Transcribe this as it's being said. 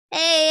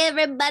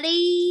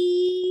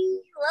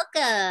everybody.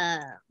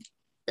 Welcome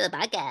to the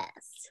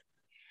podcast.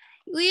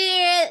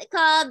 We're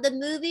called The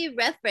Movie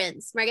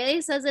Reference.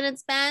 Margarita says it in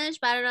Spanish,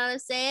 but I don't know how to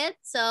say it.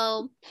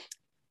 So,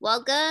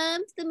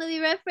 welcome to The Movie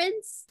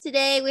Reference.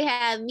 Today we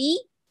have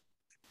me.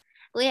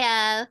 We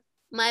have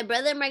my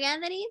brother, Mark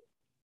Anthony.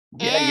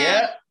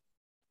 And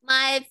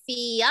my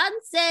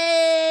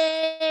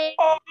fiance.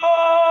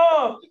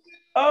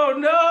 Oh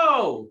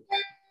no!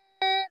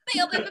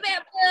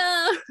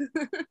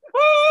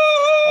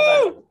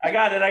 I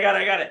got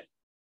it.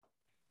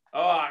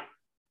 Oh,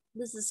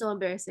 this is so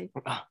embarrassing.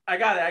 I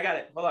got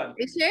it. Hold on.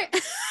 You sure?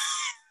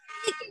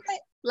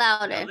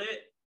 Louder.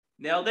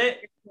 Nailed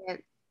it.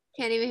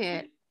 Can't even hear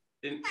it.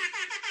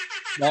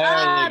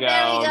 There we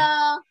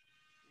go.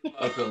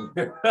 Welcome.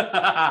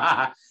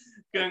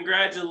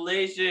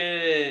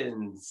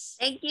 Congratulations.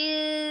 Thank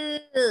you.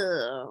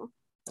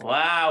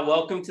 Wow,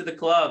 welcome to the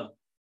club.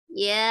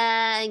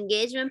 Yeah,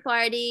 engagement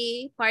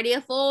party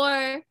of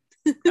 4.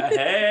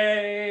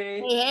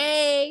 Hey.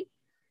 Hey.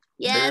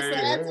 Yeah, so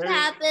that's what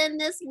happened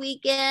this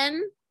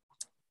weekend.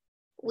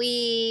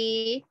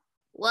 We'll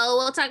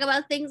talk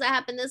about things that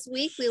happened this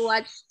week. We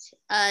watched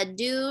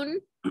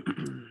Dune.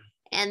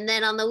 And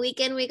then on the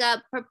weekend we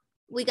got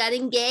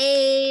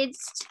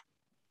engaged.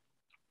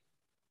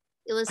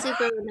 It was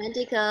super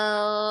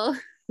romantico.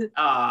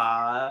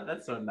 Ah,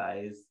 that's so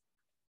nice.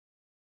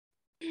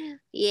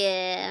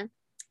 Yeah.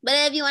 But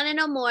if you want to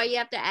know more, you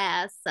have to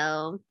ask.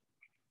 So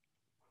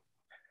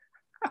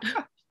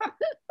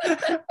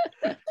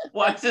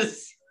watch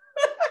this.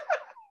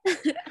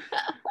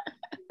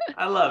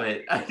 I love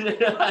it.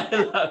 I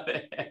love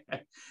it.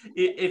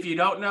 If you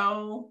don't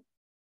know,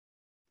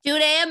 too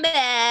damn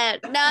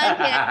bad. No,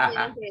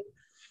 I'm kidding.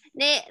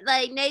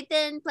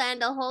 Nathan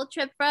planned a whole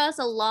trip for us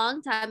a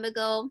long time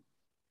ago,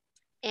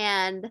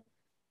 and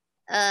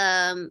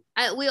I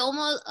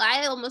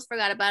almost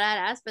forgot about it. I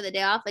asked for the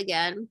day off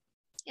again,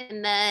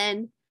 and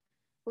then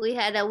we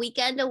had a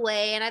weekend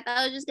away, and I thought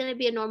it was just gonna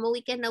be a normal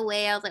weekend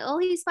away. I was like, oh,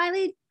 he's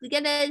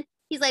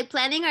like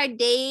planning our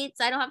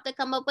dates. I don't have to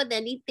come up with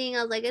anything.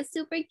 I was like, it's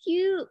super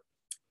cute.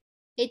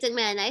 He took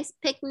me a nice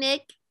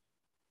picnic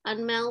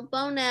on Mount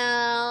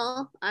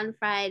Bonell on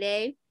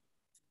Friday.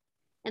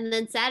 And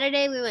then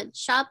Saturday we went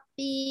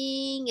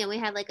shopping and we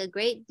had like a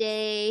great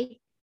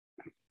day.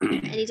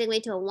 And he took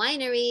me to a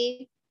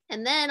winery.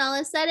 And then all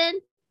of a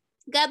sudden,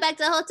 got back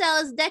to the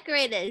hotel, it's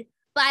decorated.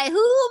 By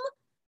whom?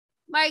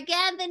 Mark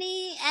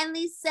Anthony and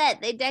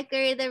Lisette. They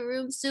decorated the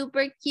room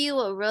super cute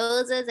with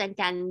roses and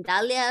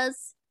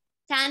candles.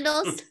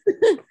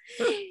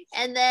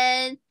 And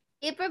then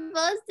he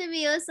proposed to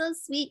me. It was so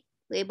sweet.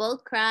 We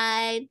both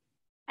cried.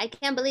 I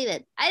can't believe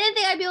it. I didn't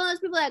think I'd be one of those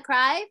people that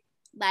cry,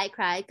 but I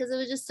cried because it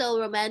was just so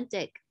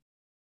romantic.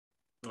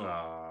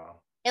 Aww.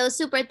 It was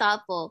super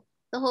thoughtful.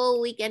 The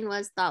whole weekend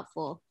was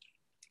thoughtful.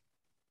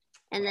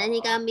 And then he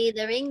got me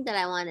the ring that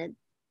I wanted.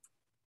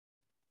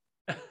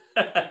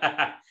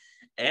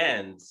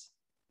 And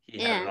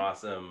he had an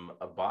awesome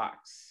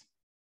box.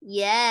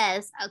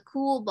 Yes, a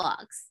cool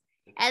box.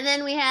 And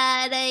then we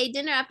had a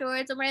dinner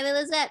afterwards with Riley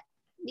Lizette.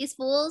 These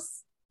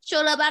fools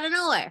showed up out of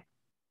nowhere.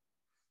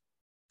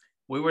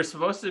 We were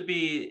supposed to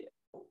be,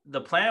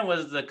 the plan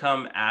was to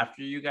come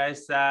after you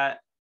guys sat,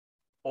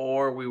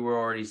 or we were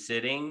already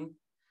sitting.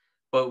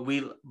 But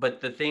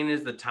the thing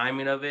is, the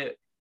timing of it,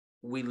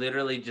 we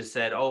literally just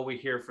said, oh, we're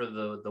here for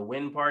the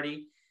win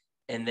party.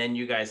 And then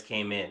you guys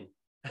came in.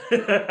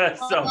 Damn.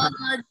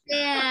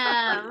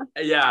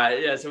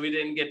 Yeah. So we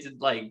didn't get to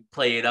like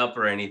play it up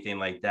or anything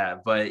like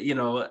that. But,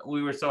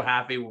 we were so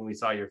happy when we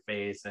saw your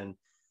face. And,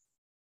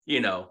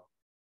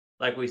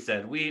 like we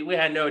said, we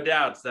had no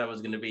doubts that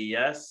was going to be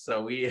yes.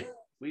 So we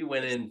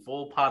went in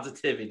full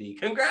positivity.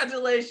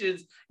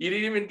 Congratulations. You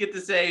didn't even get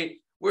to say,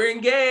 we're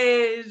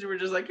engaged. We're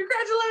just like,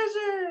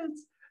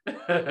 congratulations.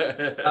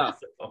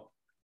 So.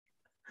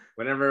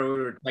 Whenever we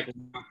were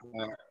checking out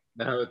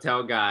the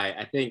hotel guy,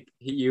 I think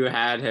you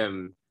had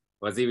him.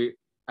 Was he?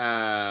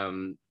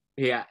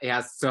 He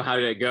asked, so how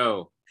did it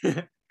go?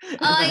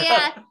 Oh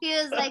yeah, he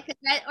was like,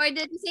 or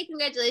did he say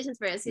congratulations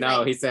first?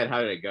 He said,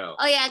 how did it go?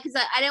 Oh yeah, because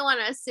I didn't want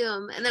to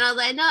assume, and then I was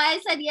like, no, I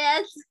said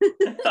yes.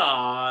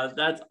 Aw,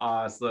 that's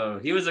awesome.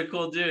 He was a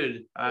cool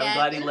dude. I'm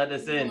glad he let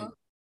us in.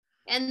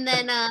 And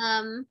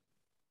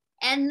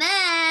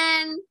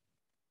then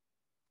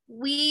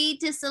we,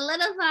 to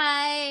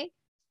solidify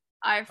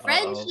our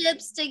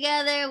friendships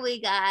together, we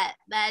got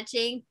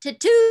matching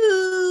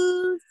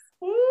tattoos.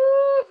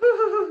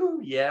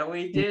 Woo! Yeah,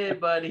 we did,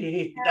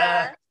 buddy.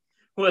 That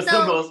was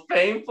the most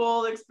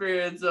painful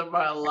experience of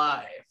my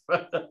life.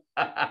 I've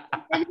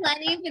been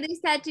planning for these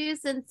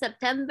tattoos since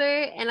September,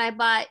 and I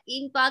bought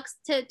ink box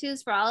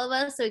tattoos for all of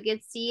us so we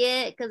could see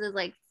it because it's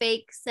like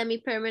fake,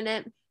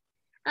 semi-permanent.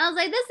 And I was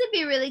like, this would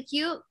be really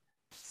cute.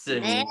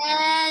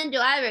 Man, do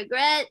I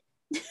regret?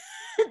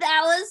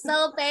 That was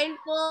so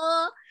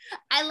painful.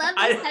 I love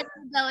this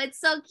tattoo though. It's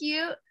so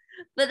cute,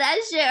 but that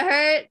shit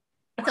hurt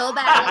so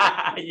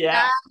bad.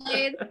 Yeah.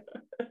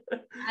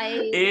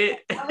 I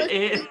was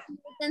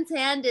Ethan's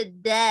hand to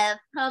death.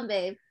 Huh,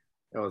 babe?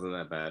 It wasn't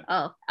that bad.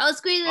 Oh, I was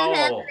squeezing his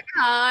head Oh,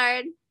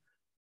 hard.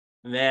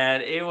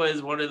 man, it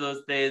was one of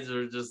those days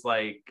where just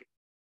like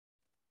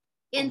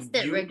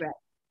Instant regret.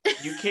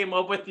 you came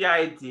up with the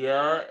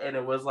idea and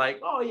it was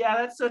like, oh yeah,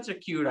 that's such a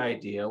cute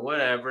idea,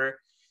 whatever.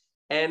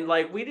 And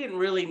like we didn't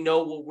really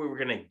know what we were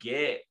gonna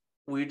get.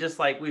 We just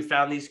like we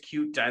found these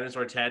cute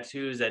dinosaur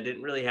tattoos that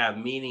didn't really have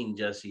meaning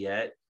just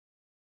yet.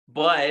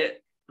 But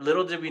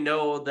little did we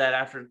know that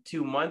after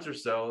 2 months or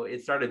so,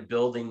 it started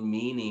building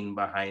meaning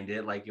behind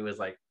it. Like it was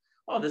like,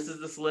 oh, this is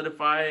to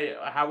solidify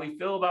how we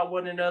feel about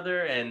one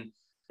another, and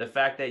the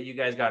fact that you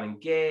guys got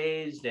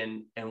engaged,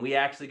 and we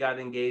actually got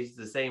engaged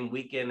the same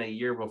weekend a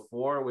year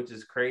before, which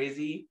is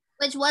crazy.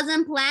 Which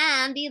wasn't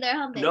planned either,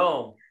 huh?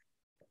 No,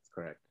 That's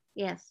correct.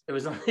 Yes. it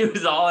was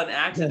all an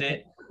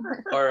accident,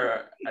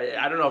 or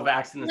I don't know if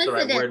accident is the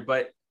right word,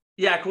 but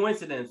yeah,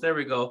 coincidence. There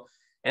we go.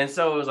 And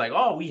so it was like,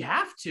 oh, we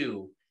have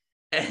to.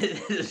 And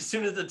as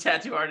soon as the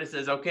tattoo artist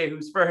says, okay,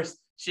 who's first?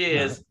 She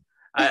is.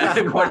 Like,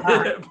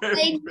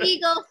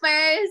 we go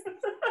first.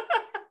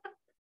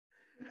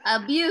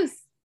 Abuse.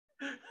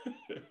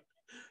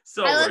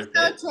 So I was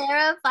worth so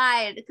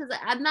terrified because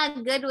I'm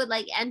not good with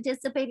like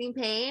anticipating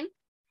pain.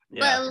 Yeah.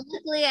 But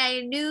luckily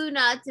I knew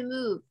not to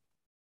move.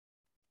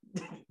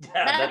 Yeah,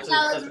 That's what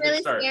I was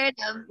really start. scared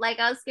of. Like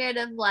I was scared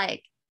of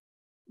like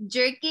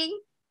jerking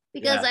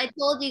because I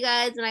told you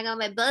guys when I got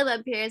my belly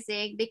button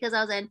piercing because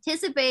I was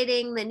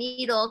anticipating the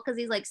needle because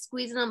he's like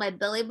squeezing on my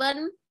belly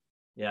button.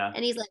 Yeah.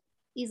 And he's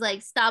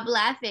like, stop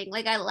laughing.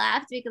 Like I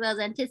laughed because I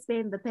was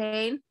anticipating the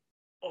pain.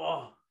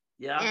 Oh,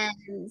 yeah.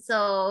 And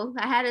so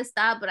I had to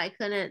stop, but I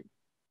couldn't.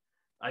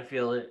 I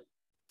feel it.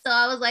 So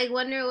I was like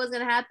wondering what was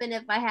gonna happen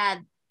if I had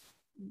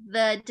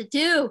the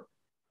tattoo.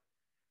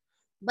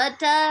 But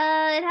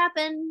it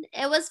happened.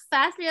 It was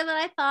faster than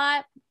I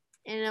thought,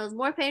 and it was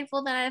more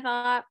painful than I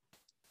thought.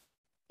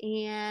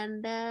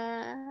 And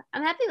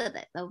I'm happy with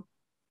it though.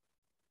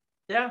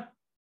 Yeah.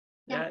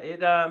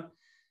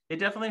 It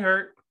definitely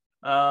hurt.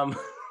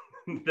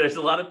 There's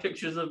a lot of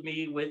pictures of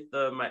me with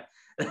my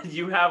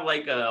you have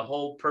like a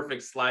whole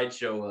perfect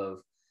slideshow of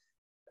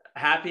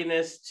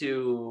happiness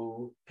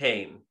to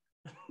pain.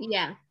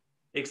 Yeah.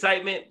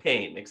 Excitement,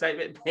 pain,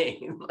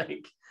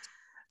 like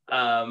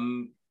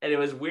and it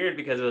was weird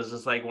because it was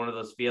just like one of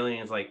those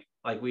feelings like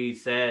we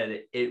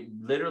said, it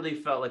literally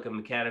felt like a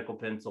mechanical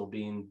pencil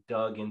being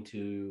dug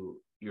into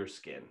your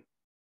skin.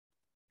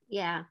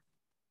 Yeah.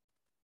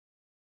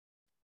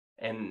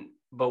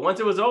 But once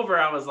it was over,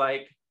 I was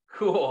like,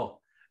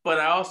 cool. But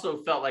I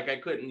also felt like I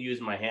couldn't use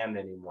my hand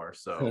anymore.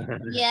 So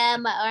yeah,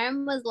 my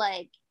arm was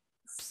like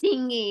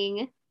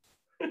stinging.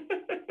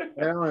 It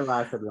only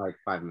lasted like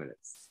 5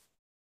 minutes.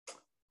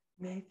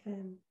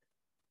 Nathan,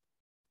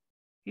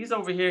 he's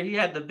over here. He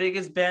had the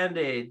biggest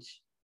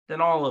bandage than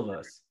all of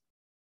us.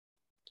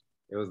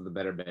 It was the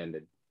better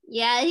bandage.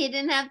 Yeah, he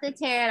didn't have to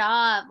tear it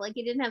off. Like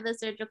he didn't have the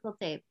surgical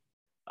tape.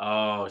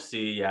 Oh,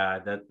 see, yeah,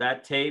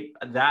 that tape,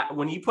 that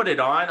when you put it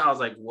on, I was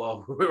like,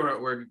 whoa,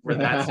 we're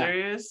that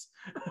serious.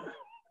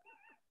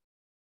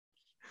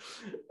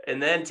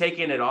 And then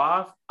taking it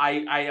off, I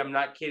am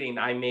not kidding.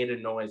 I made a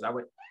noise. I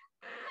went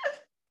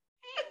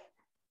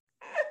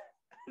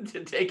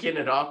to taking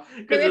it off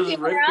because it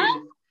was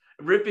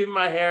ripping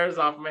my hairs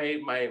off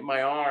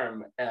my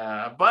arm.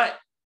 But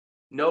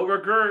no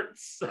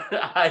regrets.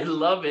 I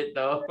love it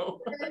though.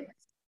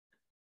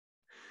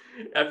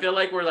 I feel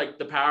like we're like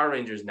the Power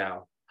Rangers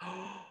now.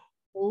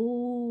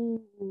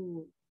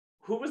 Ooh.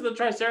 Who was the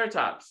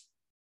Triceratops?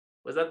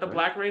 Was that the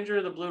Black Ranger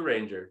or the Blue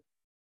Ranger?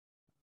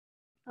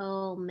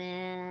 Oh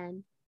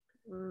man.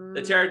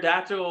 The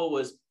pterodactyl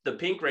was the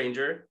Pink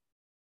Ranger.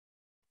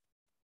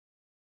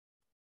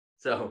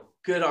 So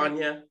good on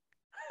you.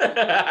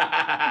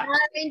 Power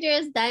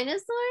Rangers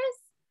dinosaurs?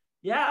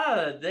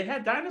 Yeah, they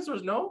had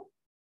dinosaurs, no?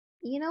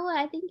 You know what?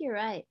 I think you're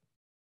right.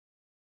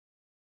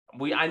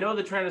 I know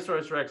the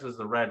Tyrannosaurus Rex is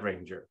the Red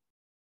Ranger.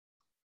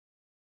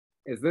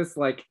 Is this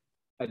like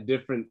a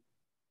different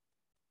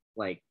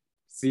like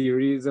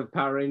series of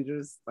Power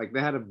Rangers? Like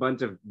they had a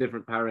bunch of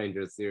different Power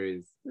Rangers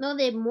series. No,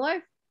 they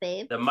morphed,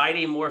 babe. The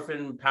Mighty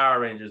Morphin Power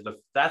Rangers.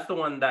 That's the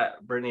one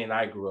that Brittany and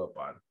I grew up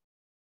on.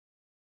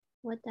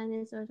 What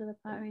dinosaurs are the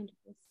Power Rangers?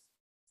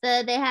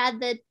 They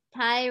had the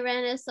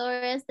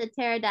Tyrannosaurus, the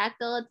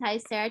pterodactyl,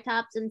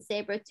 Triceratops, and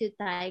saber-toothed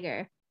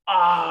tiger.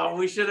 Oh,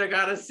 we should have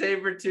got a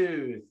saber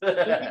tooth. Yeah,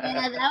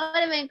 that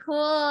would have been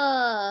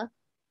cool.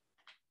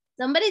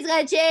 Somebody's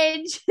got to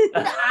change.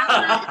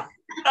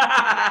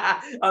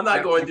 I'm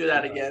not going through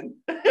that again.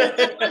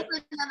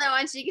 Another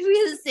one. She could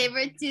be the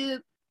saber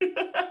tooth.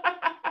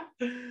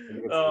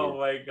 Oh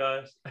my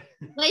gosh.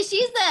 Wait,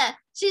 she's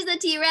the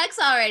T-Rex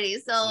already.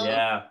 So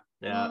yeah.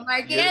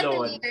 Mark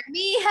Anthony or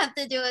me have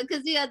to do it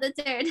because you have the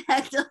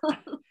pterodactyl.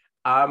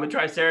 I'm a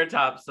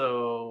Triceratops,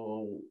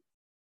 so.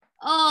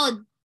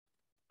 Oh,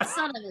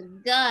 son of a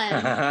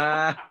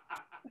gun.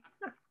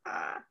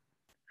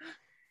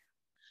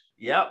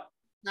 Yep.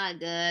 Not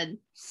good.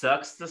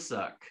 Sucks to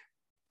suck.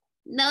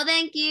 No,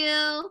 thank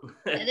you.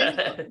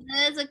 That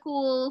is a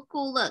cool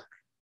look.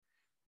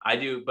 I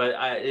do, but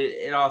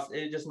it also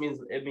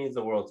it means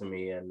the world to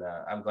me, and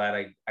I'm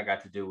glad I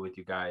got to do it with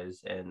you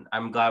guys, and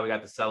I'm glad we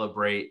got to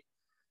celebrate.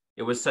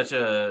 It was such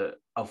a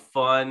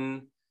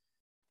fun,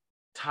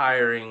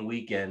 tiring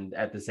weekend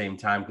at the same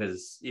time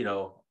because I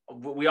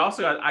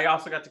also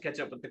got to catch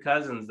up with the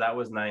cousins. That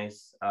was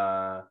nice.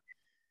 Met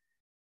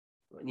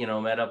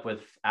up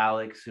with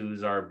Alex,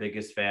 who's our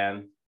biggest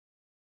fan.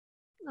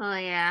 Oh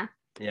yeah.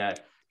 Yeah.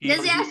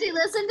 Does he actually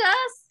listen to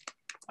us?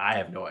 I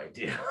have no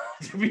idea,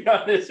 to be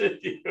honest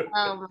with you.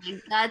 Oh my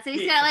God. So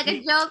he's got like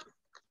a joke.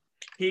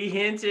 He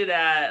hinted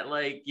at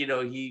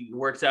he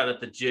works out at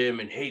the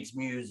gym and hates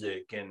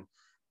music. And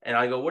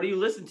I go, what do you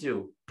listen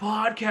to?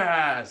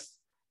 Podcast.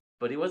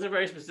 But he wasn't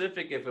very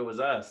specific if it was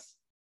us.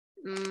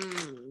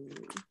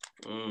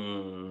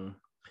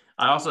 I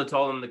also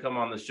told him to come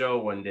on the show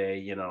one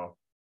day,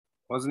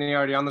 Wasn't he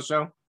already on the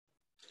show?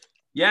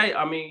 Yeah,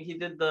 I mean, he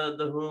did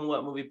the Who and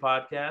What Movie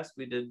podcast.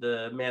 We did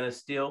the Man of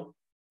Steel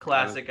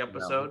classic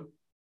episode.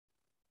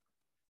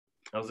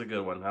 That was a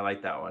good one. I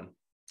like that one.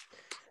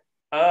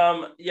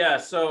 Yeah,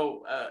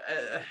 so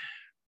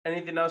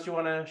anything else you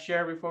want to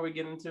share before we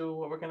get into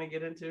what we're going to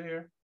get into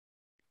here?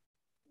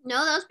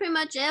 No, that was pretty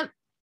much it.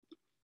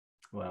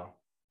 Well,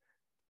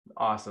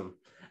 awesome.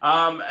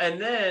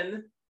 And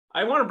then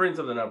I want to bring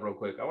something up real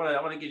quick. I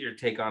want to get your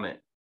take on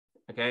it.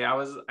 Okay,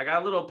 I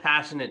got a little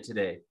passionate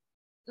today.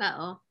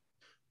 Uh-oh.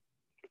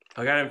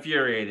 I got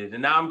infuriated,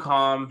 and now I'm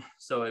calm,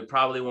 so it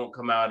probably won't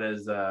come out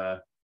as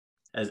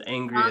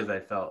angry as I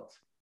felt.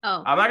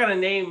 Oh. I'm not gonna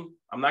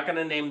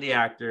name the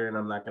actor, and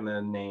I'm not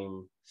gonna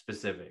name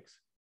specifics.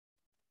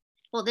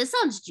 Well, this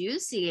sounds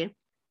juicy.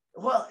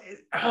 Well,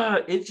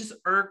 it just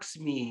irks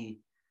me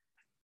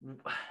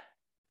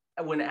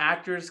when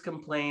actors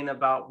complain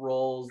about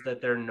roles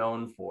that they're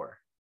known for.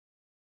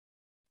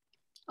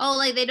 Oh,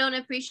 like they don't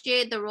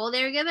appreciate the role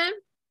they were given?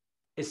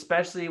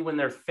 Especially when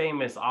they're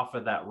famous off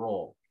of that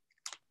role.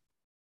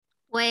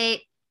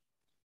 Wait.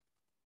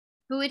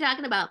 Who are we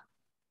talking about?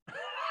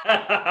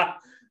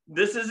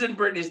 This isn't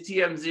Brittany's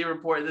TMZ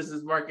report. This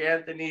is Mark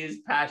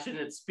Anthony's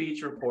passionate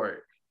speech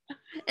report.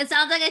 It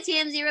sounds like a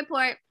TMZ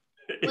report.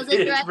 Was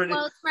it direct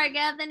quotes, Mark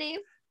Anthony?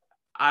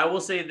 I will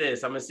say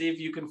this. I'm gonna see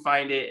if you can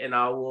find it, and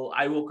I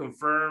will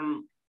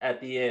confirm at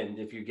the end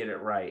if you get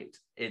it right.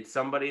 It's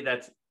somebody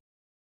that's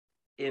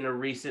in a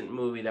recent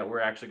movie that we're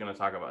actually going to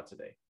talk about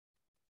today.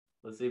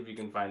 Let's see if you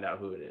can find out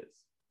who it is.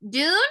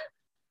 Dune?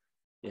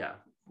 Yeah,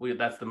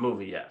 that's the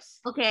movie,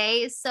 yes.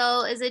 Okay,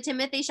 so is it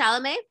Timothée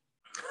Chalamet?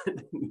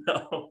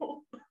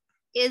 No.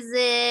 Is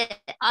it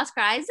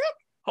Oscar Isaac?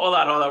 Hold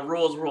on.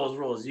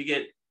 Rules. You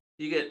get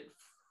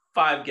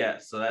 5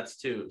 guesses, so that's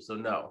 2. So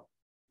no.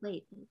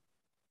 Wait.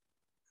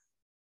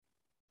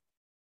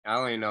 I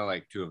only know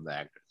like 2 of the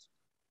actors.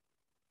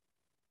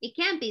 It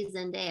can't be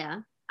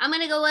Zendaya. I'm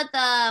gonna go with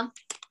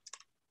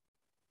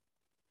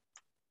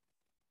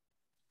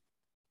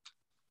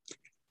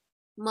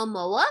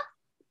Momoa?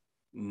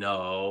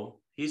 No,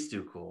 he's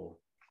too cool.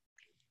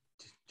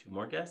 2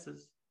 more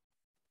guesses.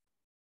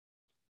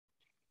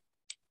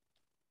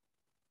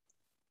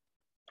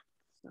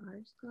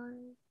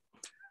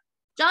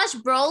 Josh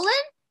Brolin?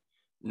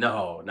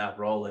 No, not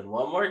Brolin.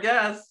 1 more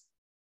guess.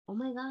 Oh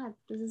my God,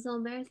 this is so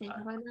embarrassing.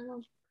 How do I not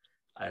know?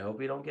 I hope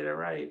you don't get it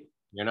right.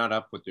 You're not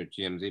up with your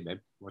TMZ, babe.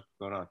 What's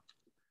going on?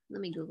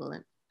 Let me Google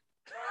it.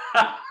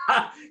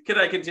 Can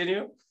I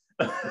continue?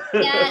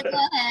 Yeah,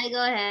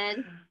 go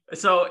ahead.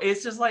 So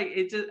it's just like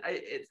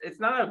it's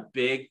not a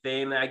big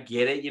thing. I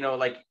get it,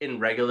 like in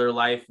regular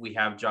life we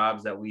have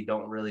jobs that we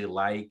don't really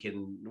like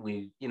and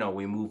we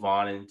move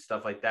on and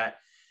stuff like that.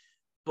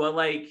 But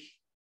like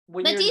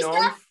when Batista? you're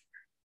known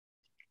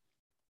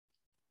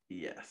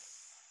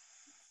yes.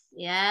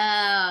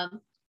 Yeah.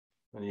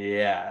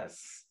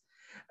 Yes.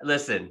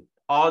 Listen,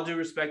 all due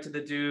respect to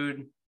the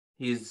dude,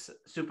 he's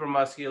super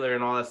muscular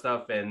and all that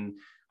stuff, and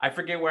I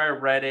forget where I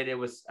read it. It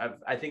was,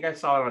 I think I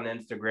saw it on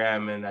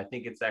Instagram, and I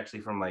think it's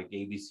actually from like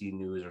ABC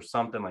News or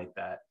something like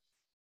that.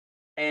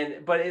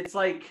 But it's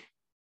like,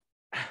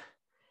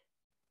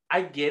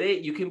 I get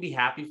it. You can be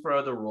happy for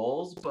other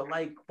roles, but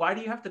like, why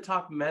do you have to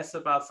talk mess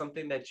about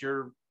something that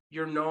you're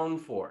known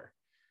for?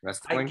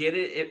 Wrestling? I get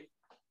it.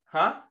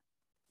 Huh?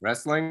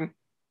 Wrestling?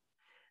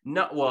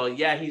 No, well,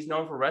 yeah, he's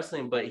known for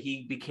wrestling, but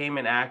he became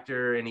an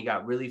actor and he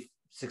got really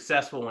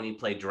successful when he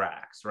played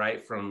Drax,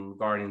 right? From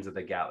Guardians of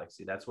the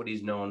Galaxy. That's what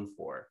he's known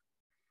for.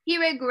 He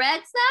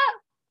regrets that?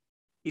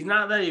 He's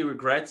not that he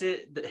regrets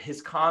it.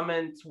 His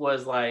comment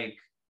was like,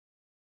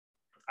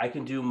 I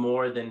can do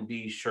more than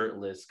be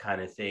shirtless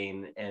kind of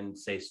thing and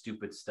say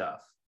stupid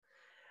stuff.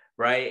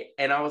 Right.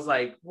 And I was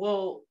like,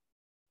 well,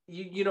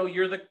 you're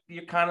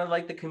kind of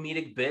like the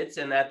comedic bits.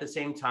 And at the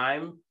same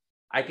time,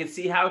 I could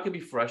see how it could be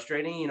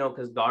frustrating,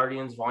 because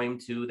Guardians Volume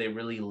 2, they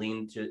really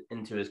leaned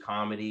into his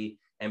comedy.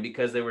 And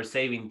because they were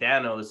saving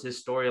Thanos,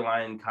 his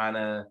storyline kind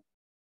of,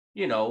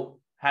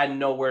 had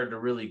nowhere to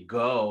really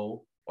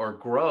go or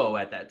grow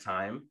at that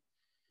time.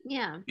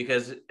 Yeah.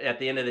 Because at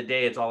the end of the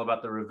day, it's all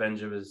about the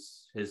revenge of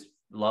his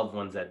loved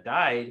ones that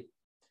died.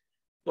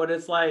 But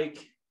it's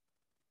like,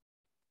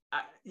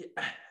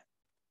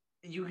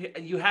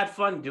 you had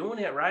fun doing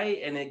it,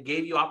 right? And it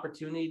gave you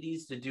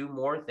opportunities to do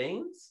more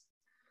things.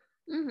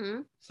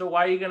 Mm-hmm. So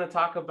why are you going to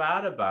talk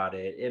about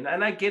it?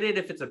 And I get it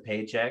if it's a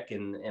paycheck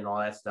and all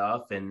that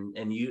stuff.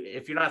 And you,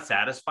 if you're not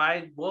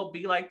satisfied, well,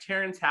 be like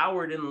Terrence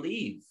Howard and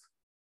leave.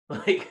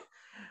 Like,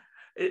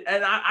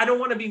 and I don't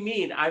want to be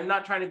mean. I'm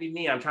not trying to be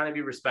mean. I'm trying to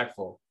be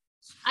respectful.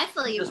 I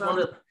feel you,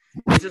 bro.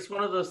 It's just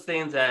one of those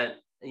things that,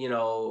 you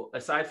know,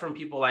 aside from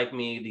people like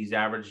me, these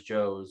average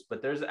Joes,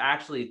 but there's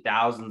actually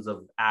thousands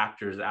of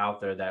actors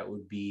out there that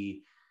would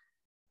be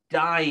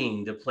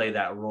dying to play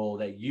that role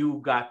that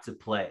you got to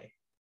play.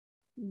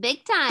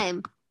 Big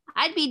time.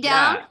 I'd be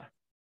down.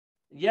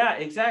 Yeah,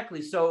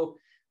 exactly. So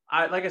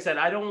like I said,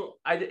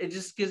 it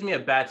just gives me a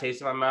bad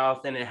taste in my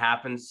mouth, and it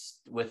happens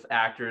with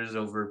actors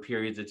over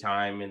periods of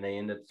time, and they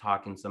end up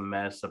talking some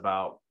mess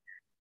about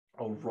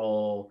a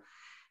role.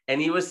 And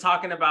he was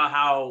talking about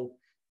how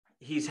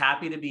he's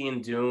happy to be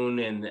in Dune,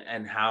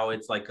 and how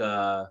it's like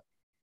he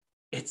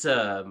gets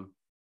to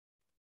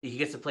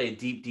play a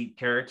deep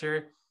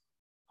character.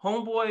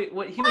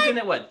 Homeboy, he was in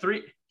it,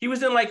 three? He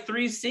was in like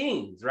 3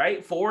 scenes,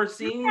 right? 4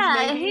 scenes,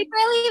 maybe? He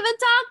barely even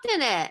talked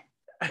in it.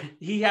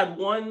 He had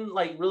one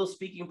like real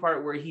speaking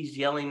part where he's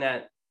yelling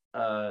at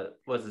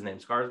what's his name,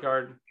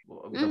 Skarsgård,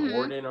 the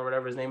warden or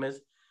whatever his name is.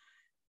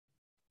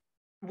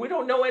 We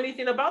don't know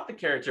anything about the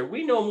character.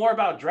 We know more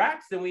about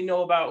Drax than we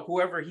know about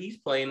whoever he's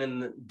playing in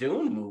the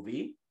Dune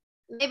movie.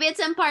 Maybe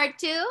it's in part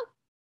 2.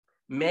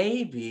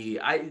 Maybe.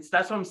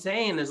 That's what I'm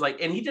saying, is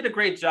like, and he did a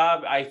great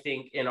job, I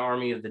think, in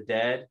Army of the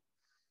Dead.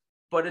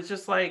 But it's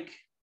just like,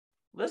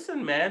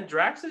 listen, man,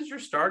 Drax is your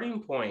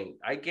starting point.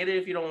 I get it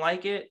if you don't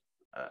like it.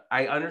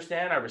 I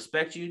understand. I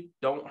respect you.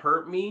 Don't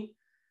hurt me,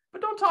 but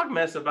don't talk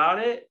mess about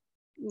it.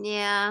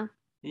 Yeah.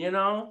 You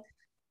know,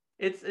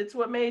 it's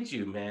what made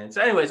you, man.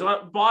 So anyways,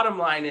 bottom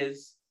line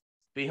is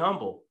be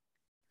humble.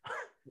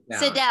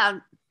 Sit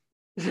down.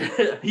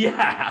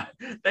 Yeah.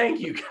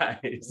 Thank you,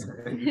 guys.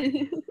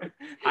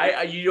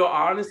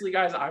 Honestly,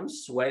 guys, I'm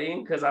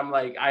sweating because I'm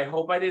like, I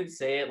hope I didn't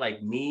say it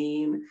like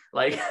mean.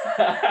 Like,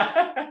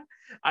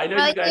 I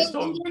know you guys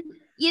told me.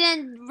 You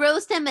didn't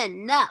roast him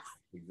enough.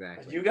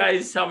 Exactly. You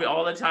guys tell me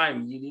all the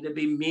time you need to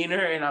be meaner,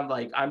 and I'm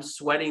like, I'm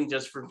sweating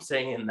just from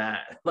saying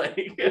that.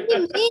 Like,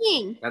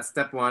 that's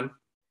step 1.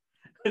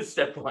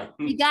 Step 1.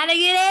 You gotta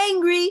get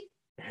angry.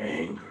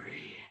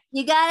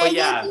 You gotta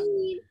get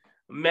mean.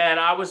 Man,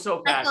 I was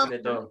so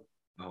passionate though.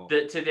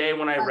 Today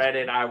when I read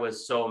it, I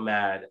was so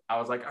mad. I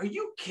was like, are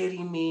you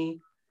kidding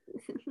me?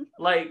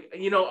 Like,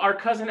 you know, our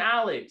cousin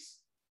Alex,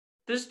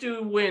 this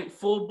dude went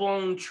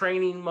full-blown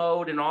training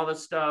mode and all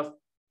this stuff,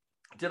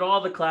 did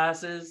all the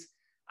classes.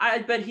 I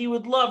bet he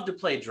would love to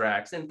play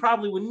Drax and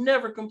probably would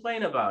never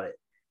complain about it.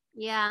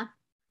 Yeah,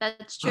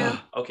 that's true.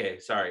 Okay,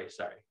 sorry.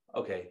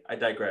 Okay, I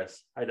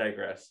digress.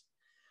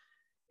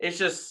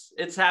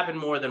 It's happened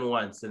more than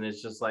once, and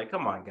it's just like,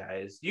 come on,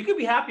 guys. You could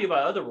be happy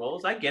about other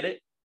roles. I get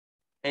it.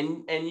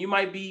 And you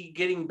might be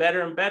getting better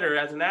and better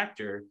as an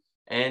actor,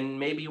 and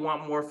maybe you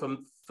want more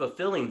from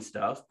fulfilling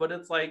stuff, but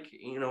it's like,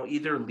 you know,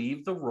 either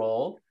leave the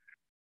role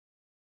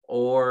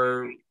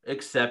or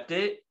accept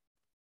it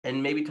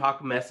and maybe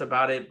talk mess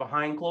about it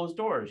behind closed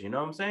doors. You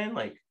know what I'm saying?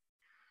 Like,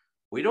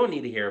 we don't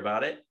need to hear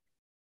about it.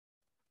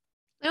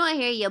 We don't want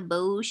to hear your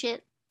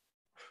bullshit.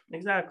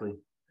 Exactly.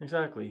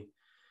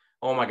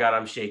 Oh my God,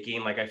 I'm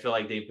shaking. Like, I feel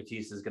like Dave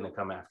Bautista is going to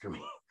come after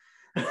me.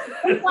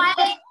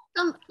 Why?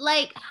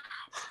 Like,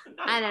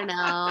 I don't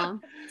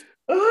know.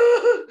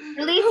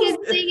 At least you're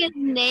putting his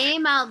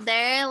name out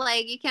there.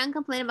 Like, you can't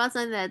complain about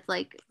something that's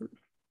like.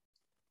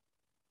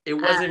 It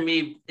wasn't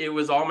me. It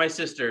was all my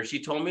sister.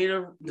 She told me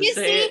to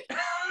say it.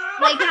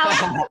 Like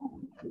how,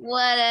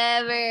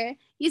 whatever.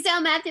 You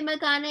saw Matthew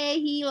McConaughey,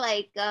 he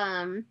like,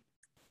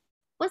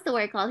 what's the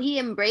word called? He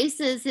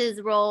embraces his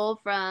role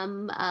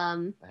from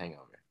The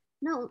Hangover.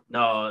 No,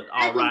 all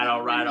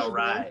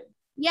right.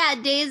 Yeah,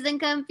 Dazed and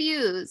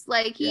Confused.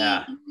 Like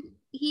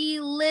he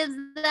lives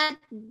that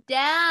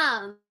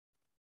down.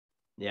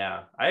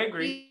 Yeah, I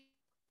agree.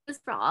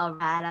 All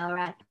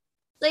right.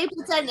 So he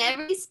puts that in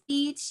every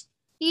speech.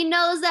 He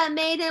knows that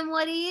made him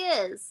what he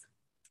is.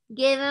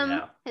 Give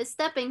him his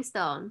stepping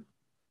stone.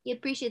 You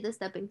appreciate the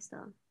stepping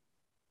stone.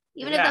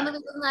 Even if the movie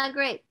wasn't that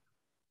great.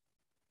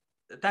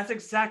 That's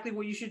exactly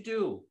what you should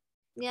do.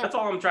 Yeah. That's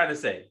all I'm trying to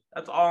say.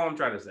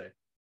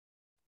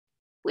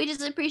 We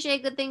just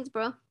appreciate good things,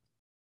 bro.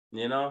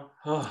 You know?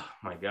 Oh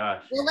my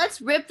gosh. Well,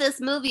 let's rip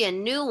this movie a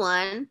new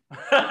one.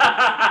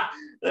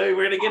 We're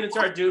going to get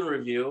into our Dune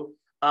review.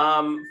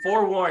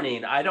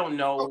 Forewarning, I don't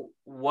know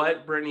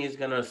what Brittany is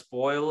going to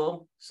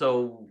spoil.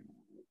 So,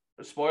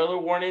 spoiler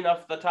warning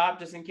off the top,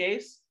 just in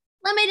case.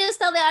 Let me just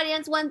tell the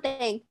audience one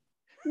thing.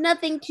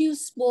 Nothing to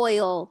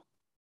spoil.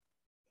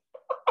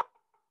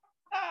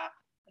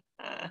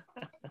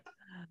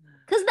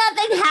 Because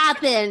nothing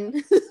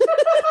happened.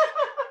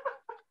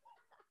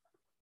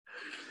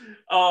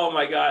 Oh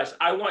my gosh.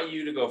 I want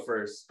you to go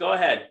first. Go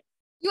ahead.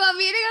 You want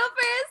me to go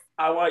first?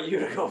 I want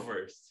you to go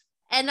first.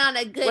 And on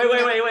a good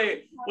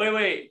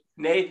Wait.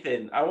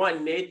 Nathan. I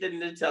want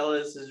Nathan to tell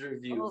us his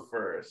review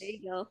first. There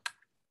you go.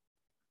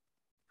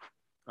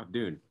 of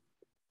Dune.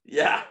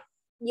 Yeah.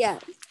 Yeah.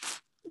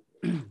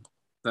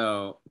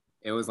 So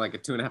it was like a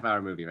 2.5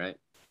 hour movie, right?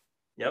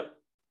 Yep.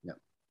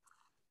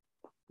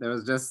 There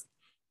was just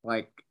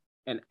like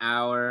an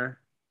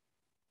hour.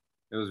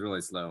 It was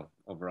really slow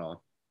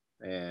overall.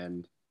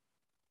 And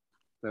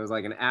there was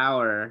like an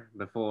hour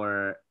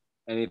before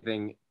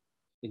anything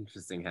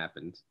interesting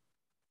happened.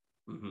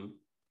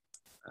 And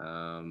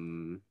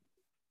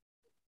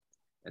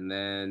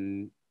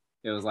then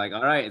it was like,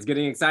 all right, it's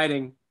getting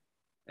exciting.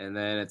 And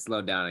then it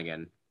slowed down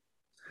again.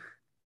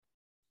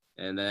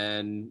 And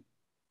then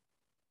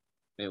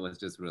it was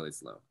just really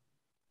slow.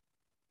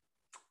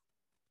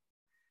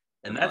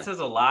 And that says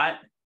a lot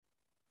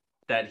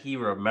that he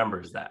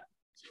remembers that.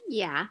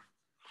 Yeah.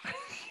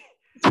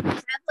 Halfway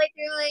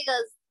through, he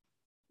goes,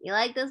 "You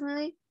like this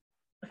movie?"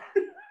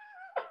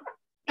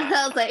 And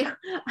I was like,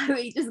 "Are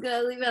we just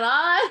gonna leave it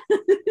on?"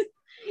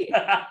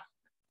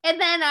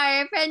 And then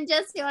our friend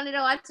Jesse wanted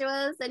to watch it with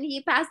us, and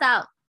he passed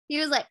out. He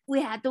was like,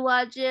 "We had to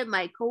watch it.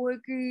 My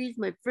coworkers,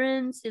 my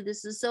friends said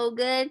this is so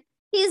good."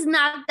 He's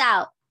knocked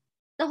out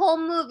the whole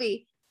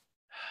movie.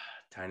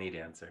 Tiny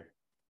Dancer.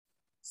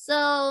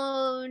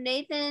 So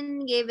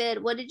Nathan gave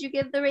it. What did you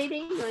give the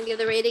rating? You want to give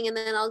the rating, and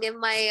then I'll give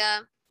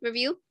my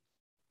review.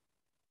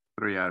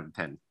 3 out of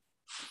 10.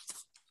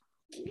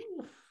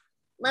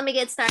 Let me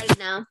get started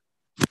now.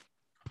 Oh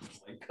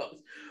my God.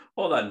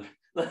 Hold on.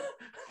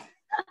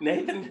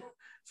 Nathan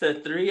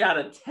said 3 out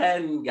of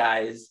 10,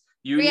 guys.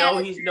 You know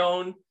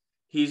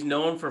he's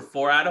known for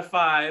 4 out of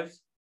 5.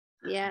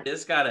 Yeah.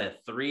 This got a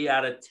 3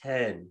 out of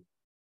 10.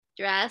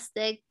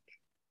 Drastic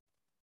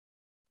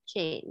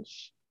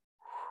change.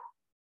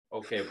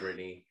 Okay,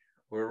 Brittany,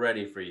 we're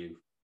ready for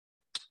you.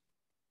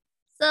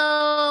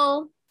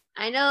 So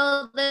I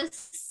know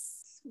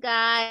this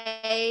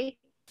guy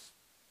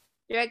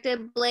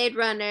directed Blade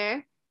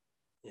Runner.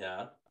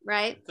 Yeah.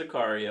 Right?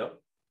 Sicario.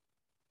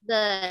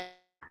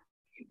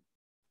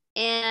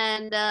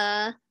 And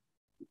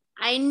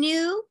I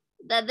knew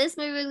that this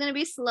movie was gonna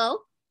be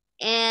slow.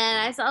 And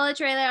I saw the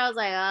trailer, I was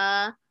like,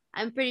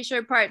 I'm pretty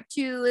sure part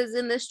 2 is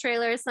in this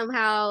trailer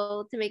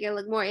somehow to make it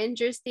look more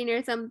interesting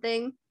or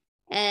something.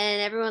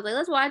 And everyone's like,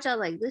 let's watch. I was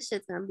like, this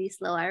shit's gonna be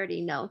slow. I already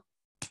know.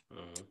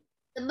 Mm-hmm.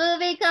 The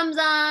movie comes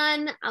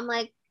on. I'm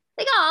like,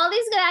 they got all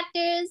these good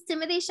actors: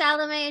 Timothy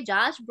Chalamet,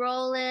 Josh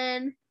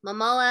Brolin,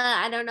 Momoa.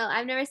 I don't know.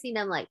 I've never seen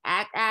him like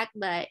act,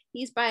 but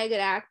he's probably a good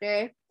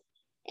actor.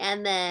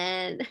 And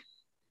then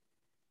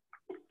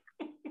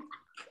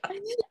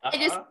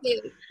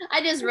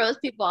I just roast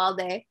people all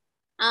day.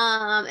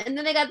 And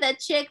then they got that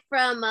chick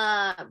from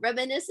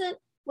Reminiscent.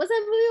 What's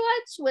that movie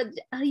watch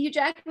with Hugh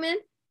Jackman?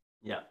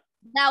 Yeah.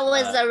 That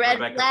was a red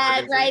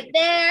flag right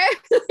there.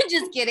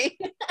 Just kidding.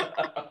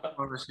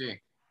 What was she?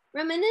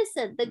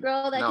 Reminiscent, the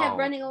girl that kept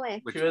running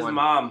away. She was the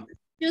mom.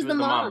 She was the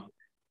mom.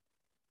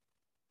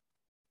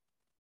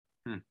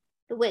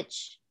 The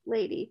witch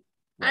lady.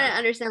 Right. I didn't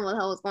understand what the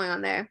hell was going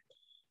on there.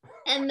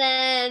 And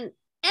then,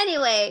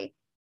 anyway,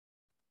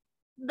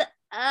 what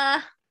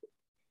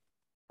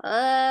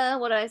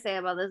do I say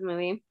about this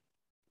movie?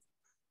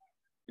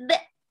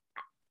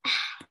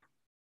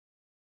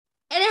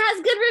 And it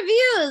has good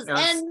reviews,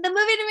 and the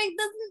movie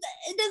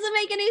doesn't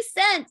make any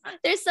sense.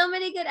 There's so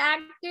many good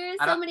actors,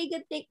 so many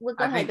good things. Well,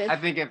 I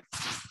think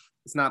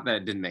it's not that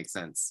it didn't make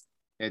sense.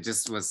 It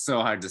just was so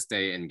hard to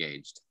stay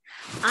engaged.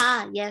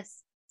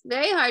 Yes,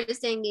 very hard to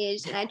stay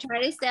engaged, and I try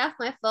to stay off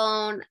my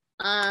phone.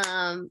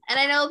 And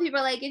I know people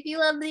are like, if you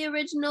love the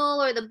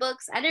original or the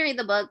books, I didn't read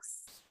the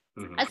books.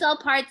 Mm-hmm. I saw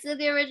parts of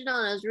the original,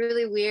 and it was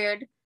really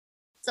weird.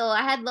 So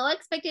I had low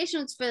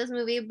expectations for this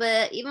movie,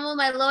 but even with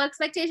my low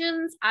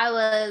expectations, I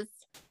was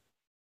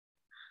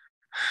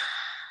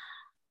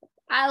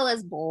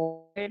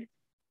bored.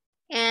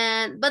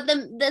 But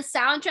the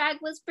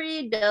soundtrack was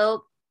pretty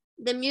dope.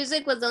 The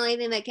music was the only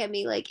thing that kept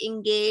me like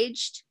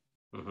engaged.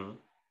 Mm-hmm.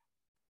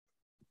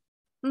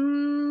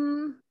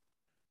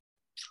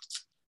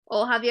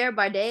 Oh, Javier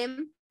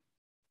Bardem.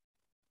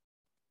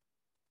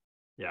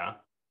 Yeah.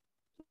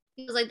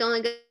 He was like the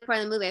only good part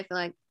of the movie, I feel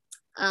like.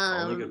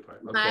 Only good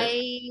part.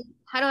 Okay.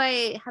 How do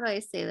I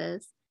say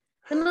this?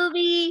 The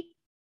movie,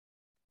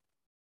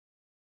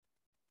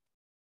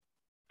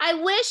 I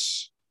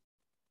wish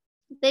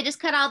they just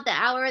cut out the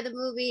hour of the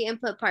movie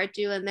and put part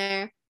 2 in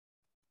there.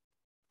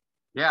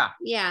 Yeah.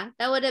 Yeah,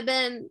 that would have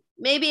been,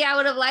 maybe I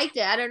would have liked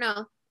it. I don't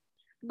know.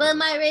 But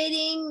my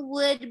rating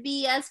would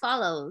be as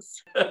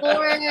follows. 4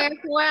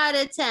 out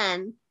of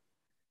 10.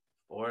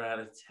 4 out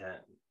of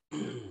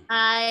 10.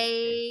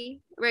 I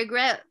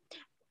regret.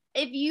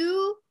 If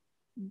you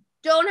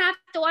don't have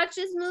to watch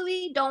this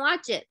movie, don't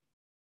watch it.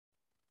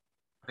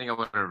 I think I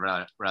would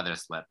have rather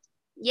slept.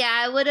 Yeah,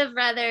 I would have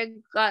rather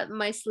got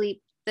my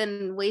sleep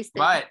than wasted.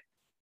 But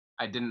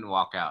I didn't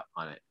walk out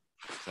on it.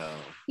 So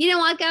you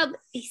didn't walk out.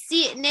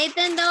 See,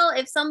 Nathan, though,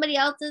 if somebody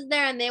else is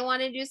there and they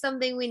want to do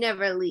something, we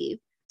never leave.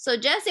 So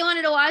Jesse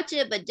wanted to watch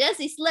it, but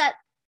Jesse slept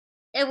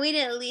and we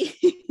didn't leave.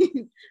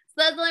 So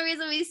that's the only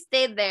reason we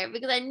stayed there,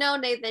 because I know,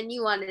 Nathan,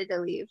 you wanted to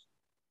leave.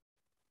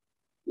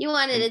 You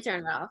wanted to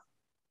turn it off.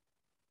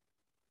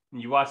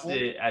 You watched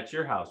it at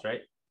your house,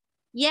 right?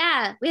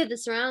 Yeah, we had the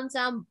surround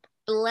sound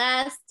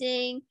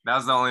blasting. That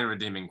was the only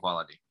redeeming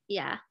quality.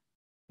 Yeah,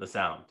 The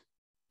sound.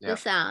 the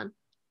sound.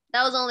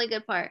 That was the only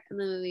good part of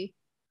the movie.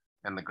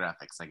 And the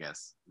graphics, I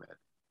guess. But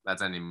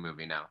that's any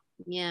movie now.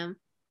 Yeah.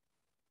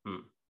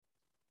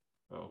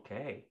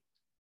 Okay.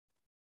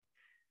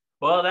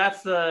 Well,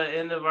 that's the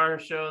end of our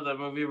show, the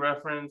movie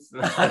reference.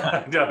 No,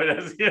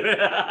 that's good.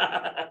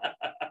 At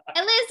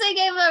least I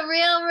gave a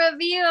real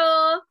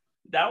review.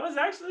 That was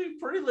actually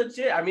pretty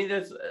legit. I mean,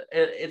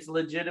 it's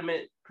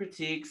legitimate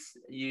critiques.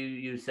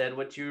 You said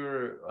what you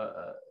were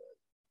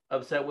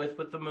upset with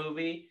the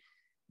movie.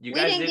 You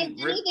guys didn't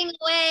give anything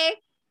away.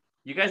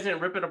 You guys didn't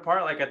rip it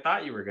apart like I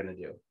thought you were gonna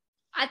do.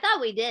 I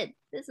thought we did.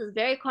 This is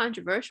very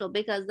controversial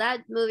because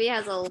that movie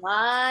has a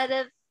lot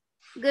of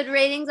good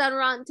ratings on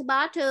Rotten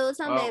Tomatoes.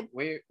 Well,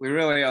 we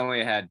really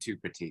only had 2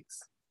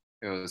 critiques.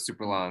 It was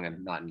super long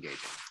and not engaging.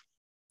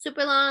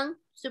 Super long,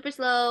 super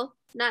slow,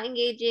 not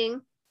engaging.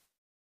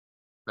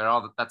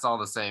 That's all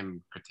the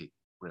same critique,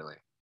 really.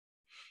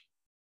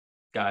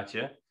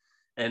 Gotcha.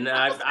 And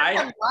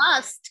I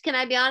lost. Can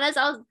I be honest?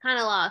 I was kind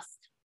of lost.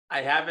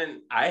 I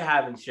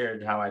haven't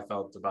shared how I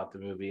felt about the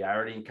movie. I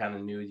already kind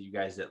of knew you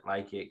guys didn't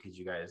like it because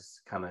you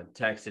guys kind of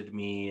texted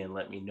me and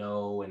let me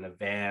know in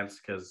advance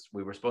because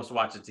we were supposed to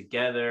watch it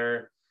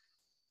together.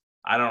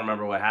 I don't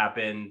remember what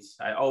happened.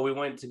 We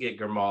went to get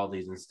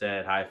Grimaldi's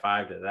instead. High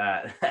five to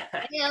that.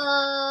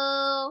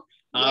 Hello.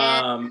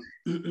 Yeah.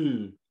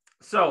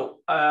 So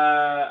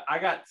I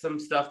got some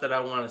stuff that I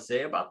want to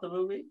say about the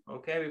movie.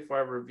 Okay, before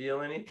I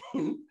reveal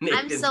anything.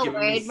 Nathan's I'm so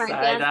worried. My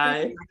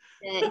dad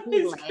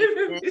Nathan's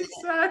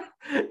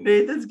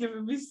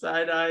giving me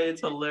side eye.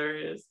 It's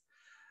hilarious.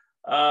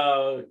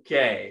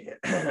 Okay.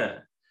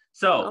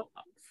 So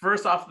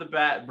first off the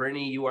bat,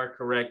 Brittany, you are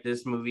correct.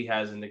 This movie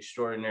has an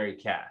extraordinary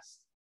cast.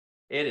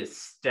 It is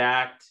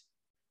stacked,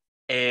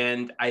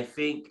 and I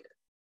think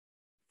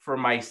for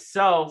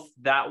myself,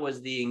 that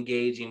was the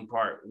engaging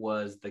part,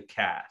 was the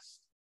cast.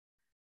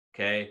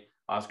 Okay.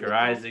 Oscar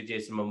Isaac,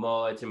 Jason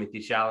Momoa, Timothy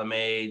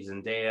Chalamet,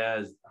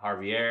 Zendaya,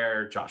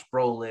 Javier, Josh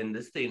Brolin.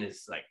 This thing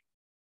is like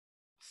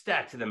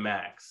stacked to the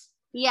max.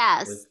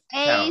 Yes.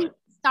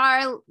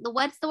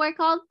 What's the word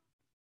called?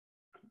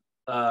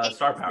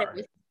 Star power.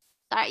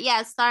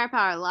 Star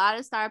power. A lot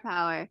of star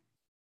power.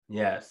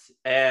 Yes.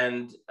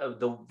 And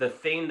the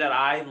thing that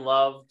I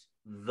loved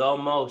the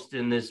most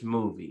in this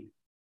movie,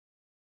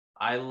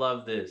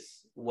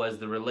 was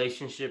the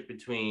relationship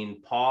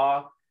between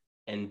Paul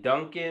and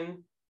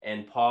Duncan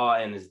and Paul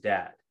and his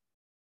dad.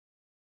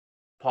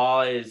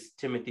 Paul is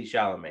Timothy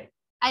Chalamet.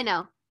 I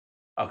know.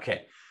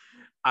 Okay.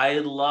 I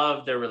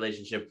love their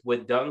relationship.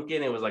 With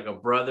Duncan, it was like a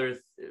brother,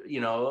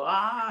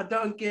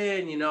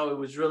 Duncan, it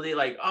was really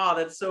like,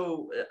 that's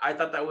so, I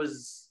thought that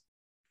was,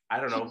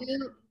 I don't know,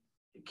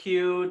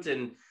 cute,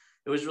 and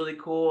it was really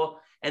cool.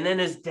 And then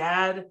his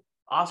dad,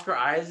 Oscar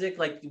Isaac,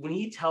 like when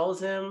he tells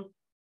him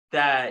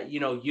that, you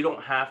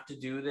don't have to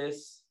do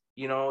this,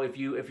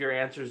 if your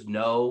answer is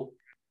no,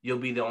 you'll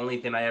be the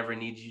only thing I ever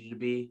need you to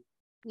be,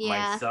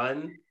 my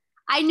son.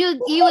 I knew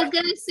you was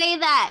gonna say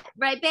that,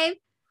 right, babe?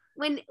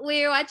 When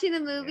we were watching the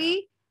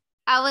movie,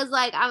 I was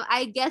like,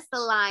 I guessed the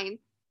line.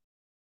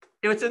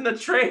 It was in the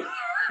trailer.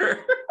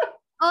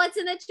 Oh, it's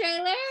in the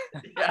trailer?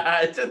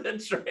 Yeah, it's in the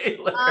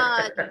trailer.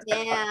 Oh,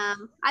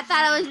 damn. I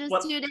thought it was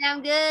just too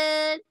damn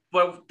good.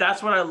 But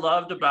that's what I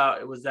loved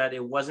about it, was that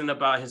it wasn't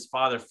about his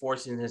father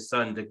forcing his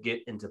son to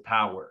get into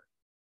power.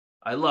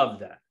 I love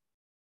that.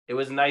 It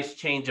was a nice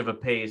change of a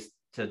pace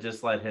to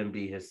just let him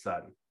be his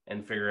son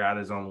and figure out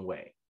his own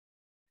way.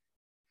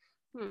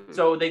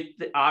 So they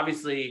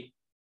obviously,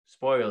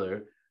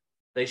 spoiler,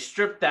 they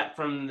stripped that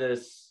from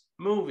this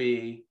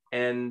movie,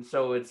 and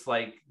so it's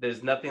like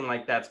there's nothing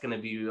like that's going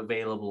to be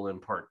available in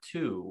part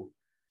 2.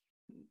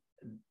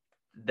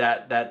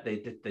 That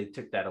they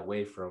took that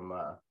away from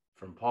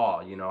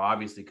Paul,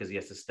 obviously, because he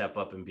has to step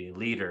up and be a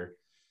leader.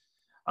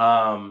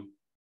 But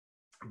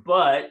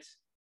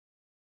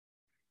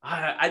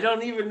I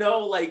don't even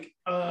know,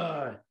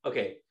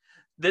 okay.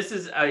 This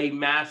is a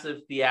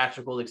massive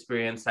theatrical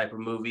experience type of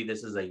movie.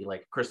 This is a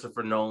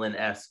Christopher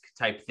Nolan-esque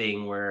type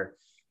thing where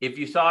if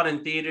you saw it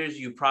in theaters,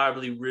 you'd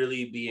probably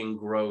really be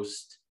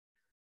engrossed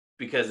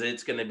because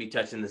it's going to be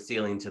touching the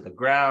ceiling to the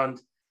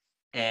ground.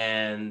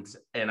 And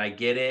I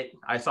get it.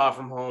 I saw it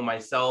from home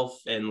myself,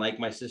 and like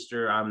my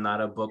sister, I'm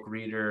not a book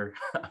reader.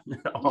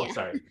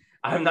 Sorry.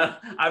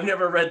 I've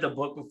never read the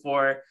book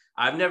before.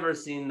 I've never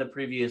seen the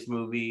previous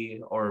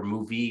movie or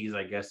movies.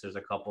 I guess there's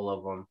a couple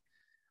of them.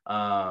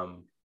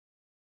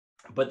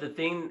 But the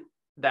thing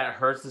that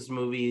hurts this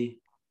movie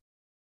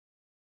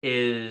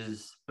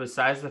is,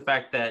 besides the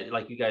fact that,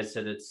 like you guys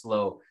said, it's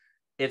slow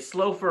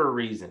for a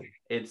reason.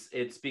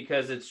 It's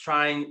because it's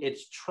trying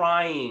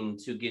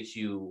to get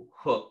you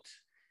hooked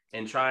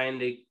and trying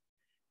to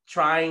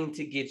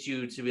get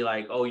you to be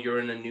like, oh,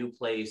 you're in a new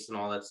place and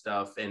all that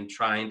stuff, and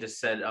trying to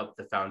set up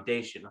the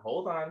foundation.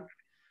 Hold on.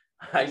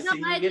 I see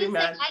you getting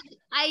mad.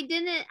 I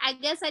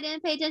guess I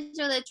didn't pay attention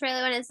to the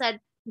trailer when it said,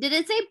 did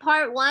it say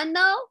part 1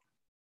 though?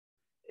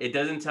 It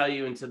doesn't tell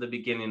you until the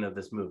beginning of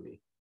this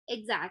movie.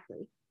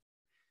 Exactly.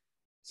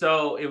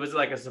 So it was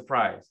like a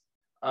surprise.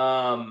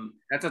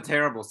 That's a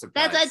terrible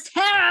surprise. That's a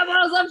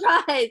terrible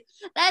surprise.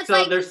 That's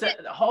so like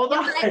hold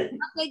on.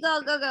 Okay,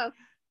 go.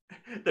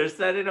 They're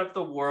setting up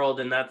the world,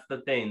 and that's the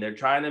thing. They're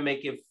trying to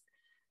make it.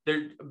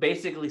 They're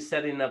basically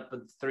setting up a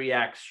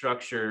 3-act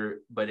structure,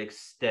 but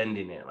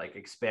extending it, like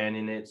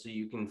expanding it, so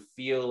you can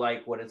feel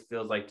like what it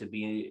feels like to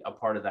be a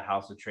part of the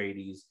House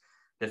Atreides,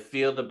 to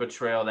feel the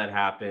betrayal that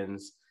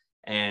happens,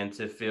 and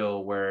to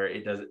feel where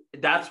it doesn't.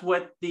 That's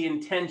what the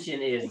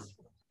intention is,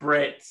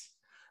 Brit.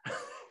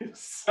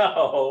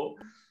 So,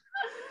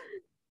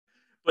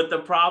 but the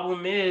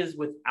problem is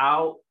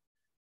without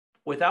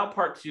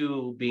part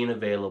 2 being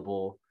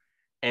available,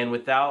 and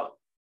without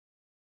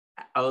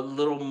a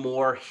little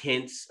more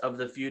hints of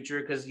the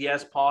future, because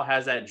yes, Paul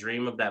has that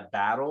dream of that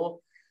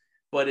battle,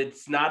 but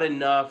it's not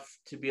enough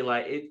to be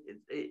like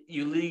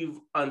you leave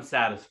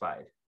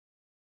unsatisfied.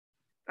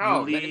 The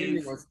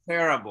ending was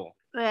terrible.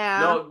 Yeah.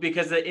 No,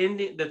 because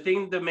the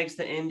thing that makes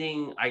the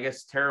ending, I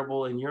guess,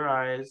 terrible in your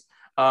eyes,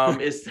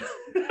 is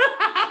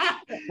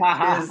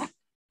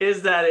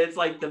is that it's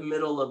like the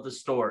middle of the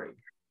story.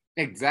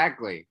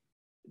 Exactly.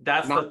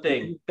 That's the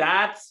thing.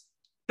 That's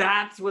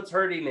what's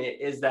hurting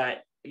it, is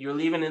that you're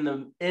leaving in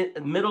the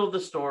middle of the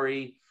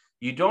story.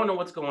 You don't know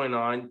what's going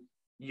on,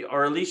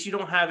 or at least you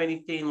don't have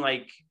anything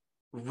like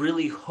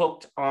really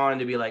hooked on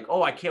to be like,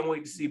 oh, I can't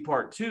wait to see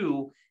part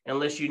 2,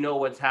 unless you know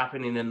what's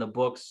happening in the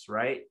books,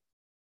 right?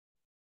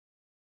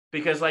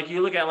 Because like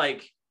you look at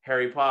like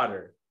Harry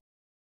Potter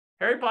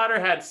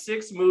had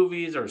 6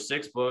 movies or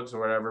 6 books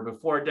or whatever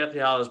before Deathly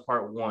Hallows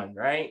Part 1,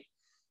 right?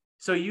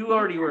 So you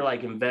already were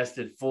like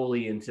invested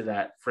fully into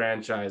that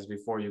franchise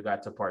before you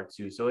got to part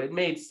 2. So it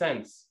made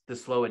sense to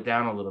slow it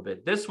down a little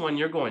bit. This one,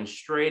 you're going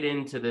straight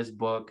into this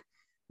book,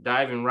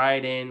 diving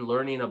right in,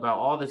 learning about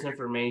all this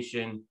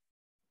information.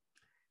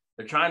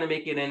 They're trying to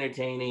make it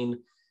entertaining,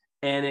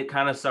 and it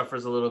kind of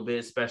suffers a little bit,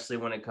 especially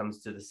when it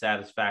comes to the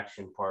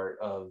satisfaction part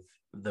of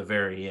the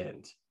very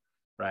end,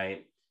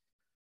 right?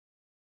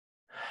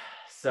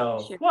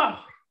 So, Sure.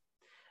 wow.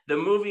 The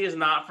movie is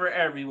not for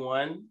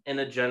everyone in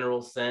a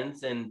general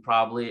sense, and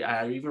probably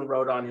I even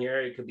wrote on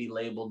here it could be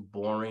labeled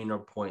boring or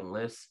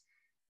pointless,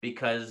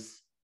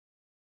 because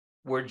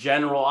we're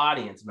general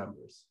audience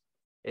members.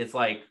 It's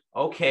like,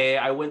 okay,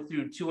 I went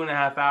through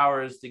 2.5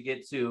 hours to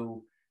get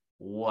to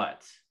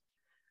what?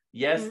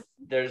 Yes,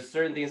 there's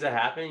certain things that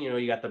happen.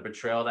 You got the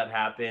betrayal that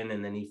happened,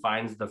 and then he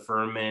finds the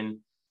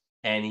Furman,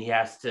 and he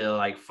has to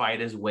like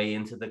fight his way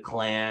into the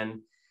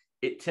clan.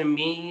 To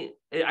me,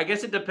 I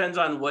guess it depends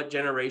on what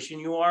generation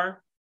you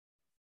are,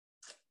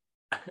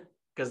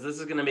 because this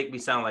is going to make me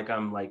sound like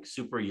I'm like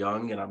super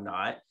young, and I'm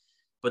not.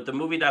 But the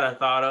movie that I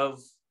thought of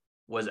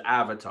was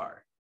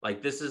Avatar.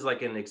 Like, this is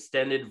like an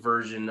extended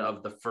version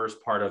of the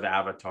first part of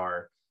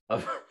Avatar,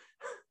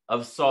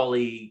 of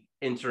Sully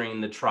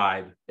entering the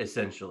tribe,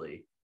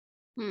 essentially.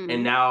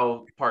 And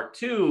now part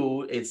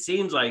 2, it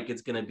seems like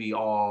it's going to be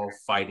all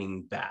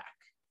fighting back.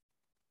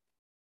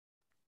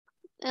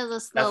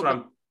 That's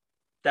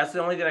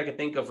the only thing I could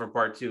think of for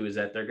part 2, is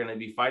that they're going to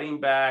be fighting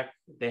back.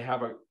 They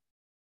have a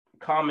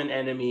common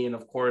enemy, and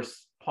of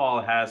course,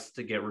 Paul has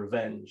to get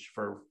revenge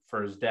for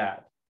his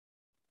dad.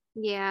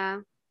 Yeah.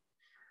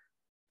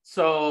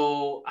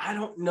 So I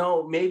don't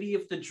know. Maybe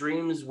if the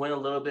dreams went a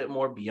little bit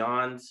more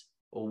beyond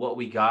what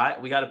we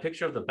got a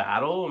picture of the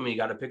battle, and we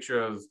got a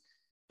picture of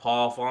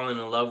Paul falling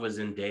in love with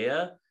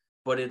Zendaya,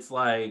 but it's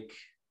like,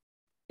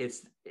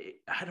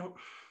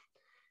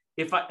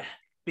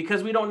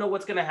 because we don't know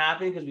what's going to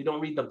happen, because we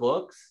don't read the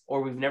books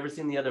or we've never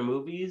seen the other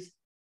movies.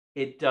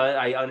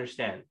 I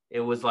understand. It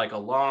was like a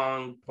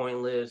long,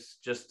 pointless,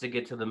 just to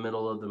get to the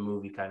middle of the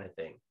movie kind of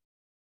thing.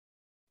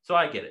 So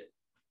I get it.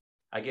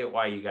 I get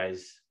why you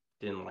guys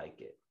didn't like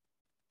it.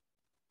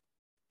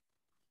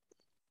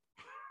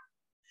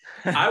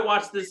 I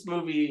watched this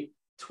movie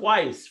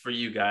twice for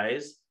you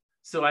guys,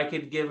 so I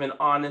could give an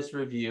honest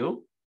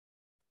review.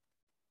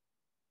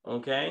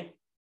 Okay?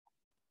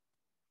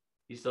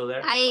 You still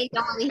there? I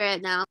don't want to hear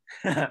it now.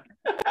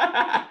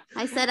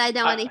 I said I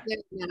don't want to hear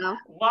it now.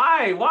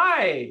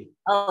 Why?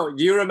 Oh,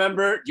 do you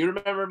remember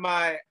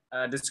my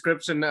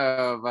description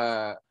of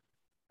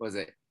was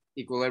it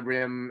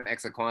Equilibrium,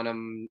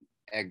 Exoquantum,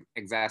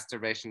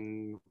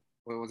 Exacerbation?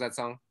 What was that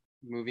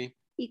movie?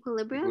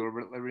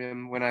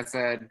 Equilibrium. When I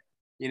said,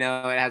 it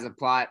has a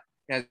plot,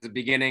 it has a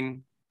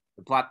beginning,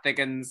 the plot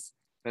thickens,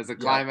 there's a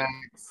climax,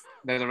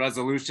 there's a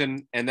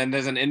resolution, and then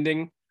there's an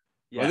ending.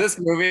 Yeah. Well, this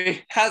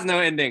movie has no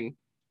ending.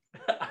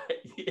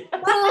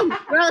 Boom,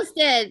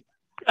 roasted.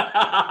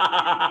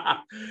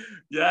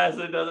 Yes,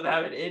 it doesn't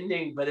have an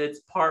ending, but it's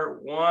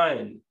part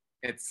 1.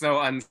 It's so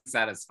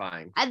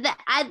unsatisfying.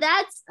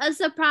 That's a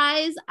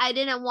surprise I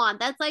didn't want.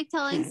 That's like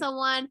telling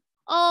someone,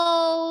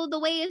 oh, the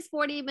wait is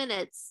 40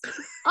 minutes.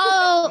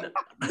 Oh,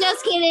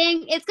 just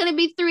kidding. It's going to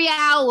be 3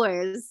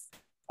 hours.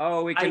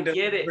 Oh, we can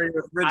get it.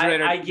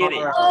 Refrigerator I get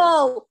it.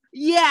 Oh,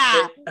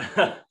 yeah.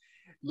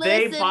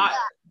 They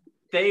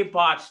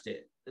botched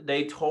it.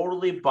 They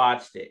totally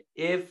botched it.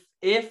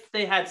 If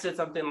they had said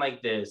something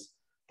like this,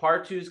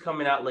 part 2 is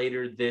coming out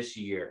later this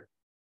year,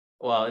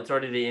 well, it's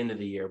already the end of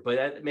the year,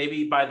 but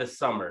maybe by the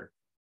summer.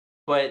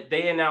 But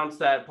they announced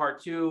that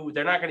part 2,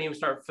 they're not going to even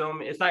start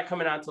filming. It's not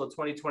coming out until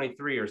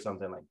 2023 or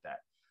something like that.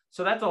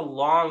 So that's a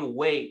long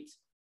wait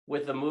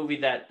with a movie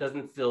that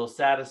doesn't feel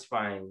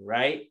satisfying,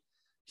 right?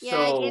 Yeah,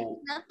 So it gave me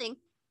nothing.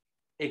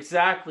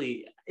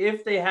 exactly.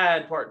 If they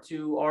had part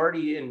 2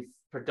 already in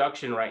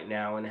production right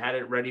now and had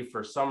it ready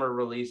for summer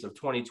release of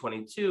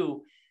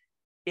 2022,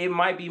 it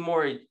might be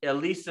more, at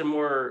least a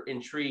more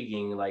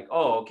intriguing, like,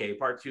 oh, okay,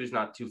 part 2 is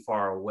not too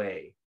far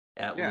away,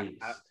 at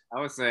least.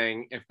 I was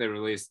saying if they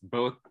released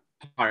both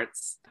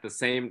parts at the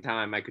same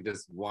time, I could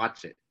just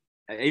watch it.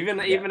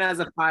 Even as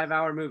a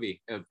 5-hour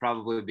movie, it would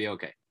probably be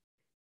okay.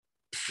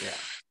 Yeah.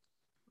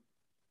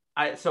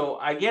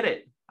 I get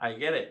it.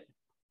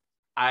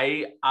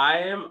 I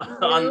am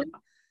on.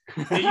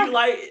 Did you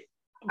like?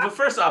 But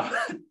first off,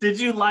 did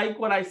you like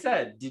what I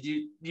said? Do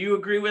you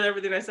agree with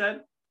everything I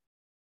said?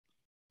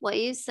 What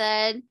you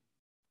said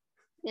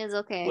is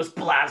okay. Was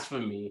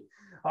blasphemy.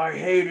 I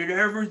hated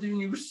everything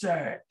you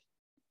said.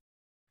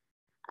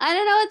 I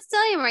don't know what to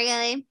tell you,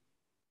 Margally.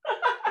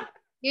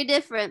 You're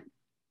different.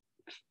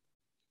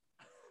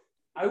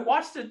 I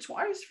watched it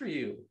twice for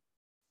you.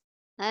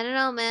 I don't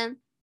know, man.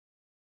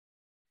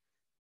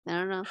 I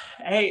don't know.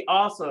 Hey,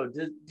 also,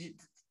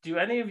 do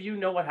any of you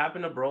know what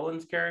happened to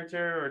Brolin's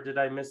character, or did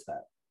I miss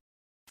that?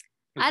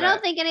 I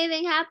don't think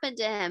anything happened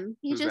to him.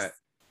 He just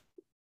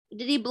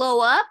did he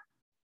blow up?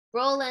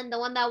 Brolin, the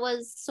one that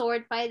was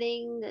sword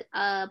fighting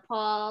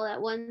Paul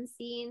at one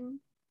scene.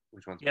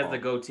 Which one's He has the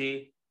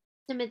goatee.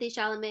 Timothy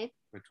Chalamet.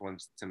 Which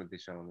one's Timothy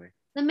Chalamet?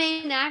 The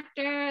main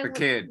actor. The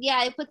kid.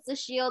 Yeah, he puts the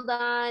shield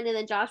on, and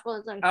then Josh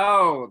Brolin's like,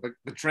 oh,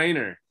 the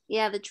trainer.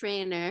 Yeah, the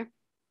trainer.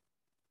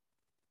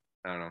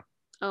 I don't know.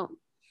 Oh.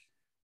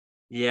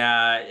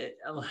 Yeah,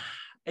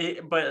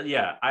 but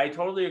yeah, I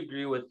totally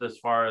agree with as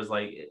far as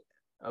like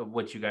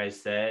what you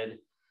guys said.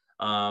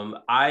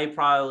 I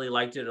probably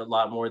liked it a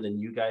lot more than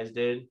you guys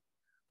did.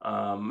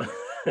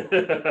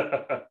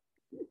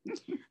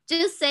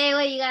 Just say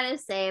what you gotta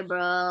say,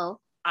 bro.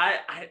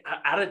 I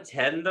out of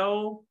 10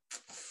 though.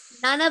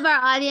 None of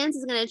our audience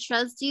is gonna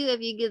trust you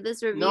if you give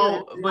this review.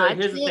 No, but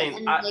here's the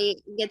thing. And they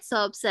get so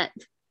upset.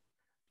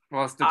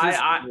 Well,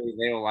 statistically,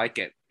 they will like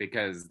it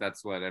because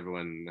that's what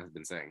everyone has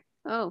been saying.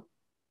 Oh.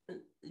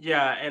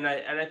 Yeah, and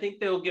I think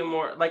they'll get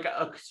more like.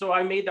 So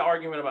I made the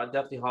argument about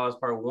Deathly Hallows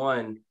Part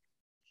 1.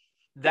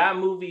 That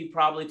movie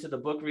probably to the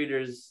book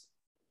readers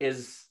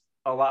is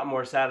a lot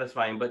more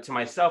satisfying, but to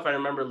myself, I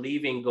remember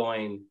leaving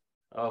going,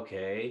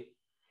 okay.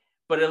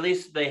 But at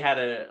least they had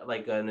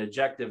an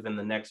objective in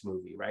the next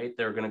movie, right?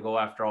 They're going to go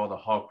after all the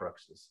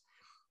Horcruxes.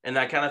 And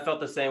I kind of felt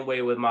the same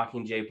way with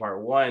Mockingjay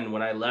Part 1.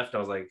 When I left, I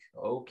was like,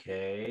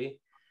 okay.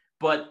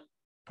 But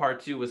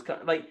Part 2 was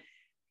kind of like,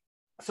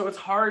 so it's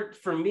hard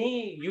for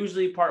me.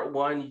 Usually Part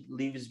 1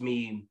 leaves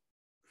me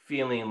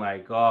feeling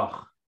like,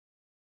 oh,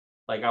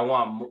 like I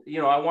want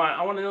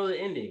to know the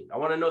ending. I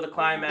want to know the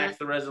climax,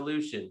 the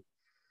resolution.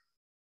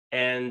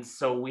 And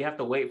so we have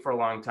to wait for a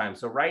long time.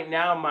 So right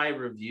now my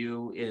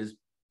review is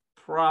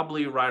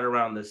probably right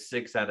around the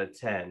 6 out of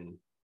 10.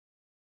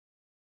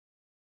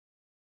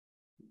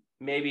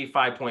 Maybe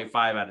 5.5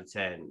 out of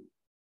 10.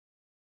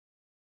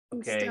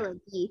 Okay. Still a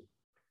D.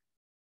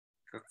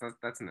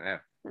 That's an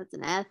F. That's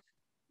an F.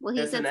 Well,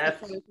 he said 6 out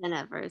of 10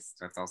 at first.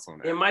 That's also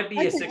an F. It might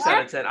be a 6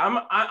 out of 10.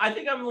 I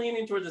think I'm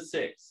leaning towards a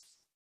 6.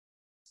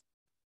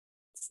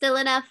 Still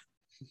an F.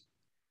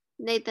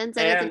 Nathan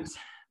said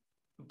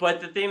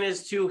but the thing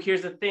is too,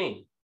 here's the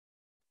thing.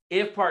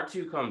 If Part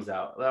 2 comes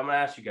out, I'm gonna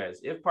ask you guys,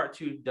 if Part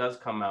 2 does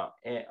come out,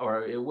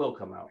 or it will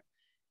come out,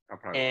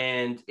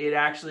 and it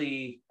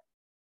actually,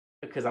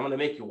 because I'm gonna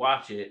make you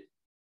watch it,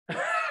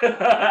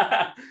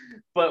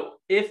 but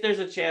if there's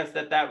a chance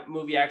that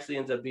movie actually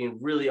ends up being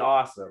really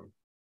awesome,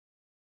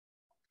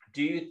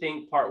 do you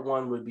think Part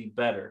 1 would be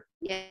better?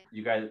 Yeah.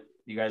 You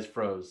guys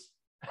froze.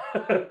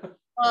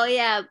 Oh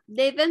yeah,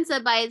 Nathan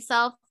said by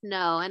itself,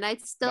 no, and I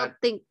still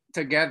think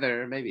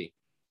together maybe.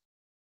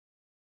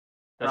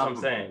 That's what I'm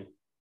saying.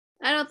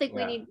 I don't think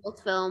we need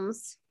both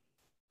films.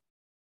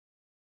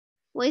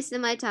 Wasting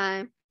my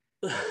time.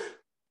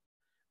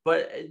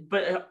 But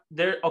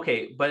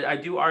I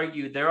do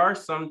argue there are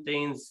some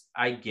things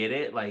I get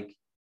it. Like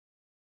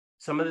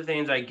some of the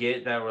things I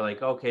get that were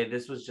like, okay,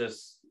 this was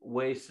just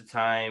waste of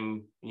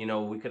time. You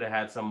know, we could have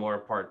had some more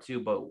Part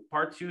 2, but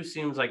Part 2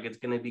 seems like it's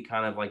going to be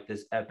kind of like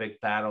this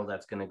epic battle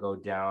that's going to go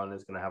down.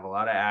 It's going to have a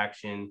lot of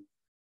action.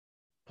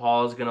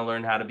 Paul's going to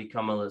learn how to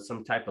become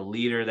some type of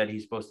leader that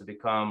he's supposed to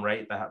become,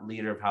 right? The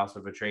leader of House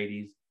of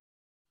Atreides.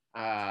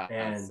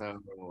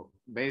 So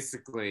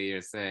basically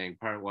you're saying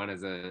Part 1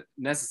 is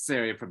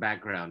necessary for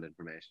background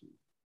information.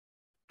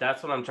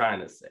 That's what I'm trying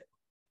to say.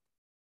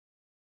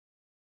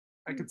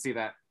 I can see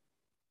that.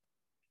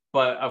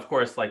 But of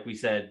course, like we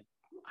said,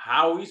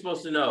 how are we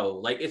supposed to know?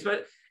 Like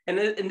and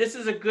this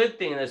is a good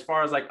thing as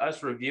far as like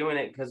us reviewing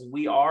it, because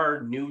we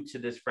are new to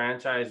this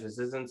franchise. This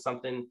isn't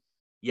something,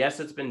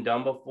 yes, it's been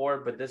done before,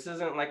 but this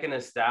isn't like an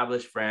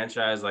established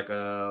franchise like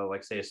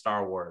say a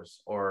Star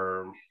Wars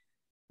or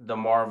the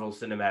Marvel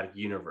Cinematic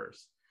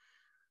Universe.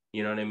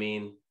 You know what I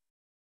mean?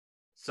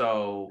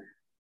 So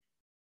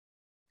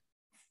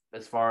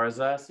as far as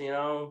us, we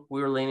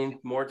were leaning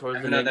more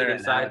towards the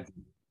negative side.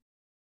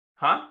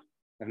 Huh? I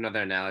have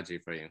another analogy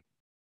for you.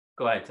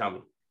 Go ahead, tell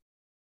me.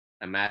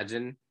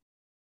 Imagine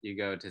you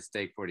go to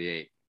Steak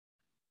 48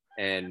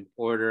 and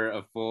order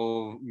a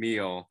full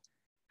meal,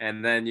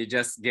 and then you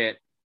just get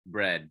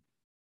bread.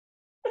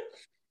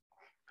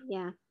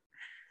 Yeah.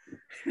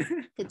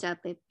 Good job,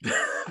 babe.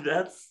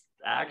 That's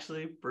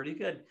actually pretty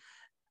good.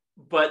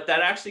 But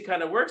that actually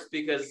kind of works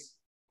because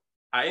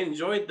I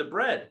enjoyed the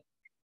bread.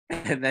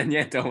 And then you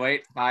have to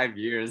wait 5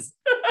 years.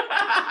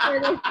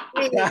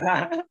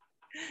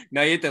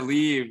 No, you have to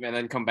leave and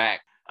then come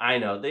back. I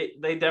know.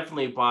 They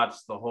definitely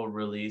botched the whole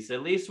release,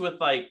 at least with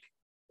like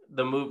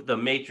the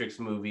Matrix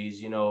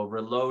movies.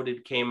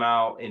 Reloaded came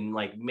out in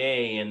like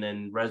May, and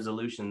then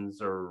Revolutions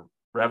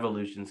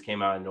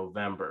came out in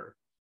November.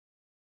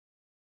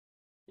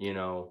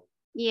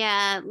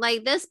 Yeah,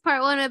 like this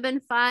part one would have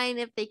been fine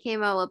if they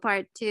came out with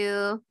part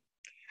two.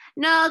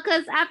 No,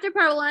 because after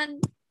part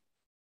one,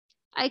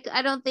 I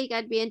don't think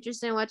I'd be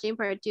interested in watching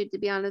part two, to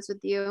be honest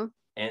with you.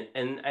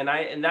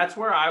 And that's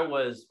where I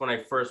was when I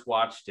first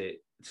watched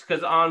it.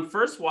 Because on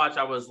first watch,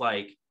 I was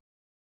like,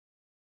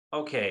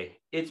 okay,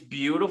 it's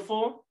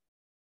beautiful.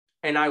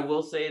 And I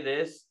will say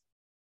this,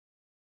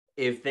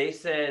 if they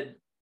said,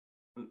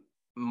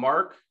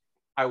 Mark,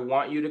 I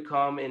want you to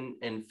come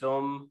and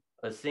film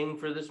a thing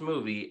for this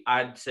movie,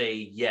 I'd say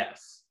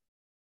yes.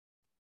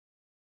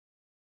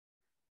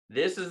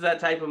 This is that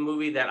type of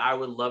movie that I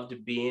would love to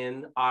be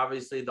in.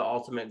 Obviously, the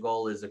ultimate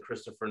goal is a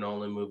Christopher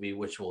Nolan movie,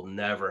 which will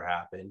never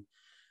happen.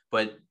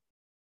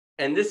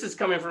 And this is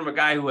coming from a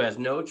guy who has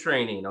no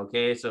training,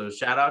 okay? So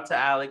shout out to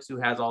Alex, who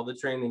has all the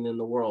training in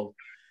the world.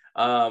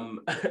 But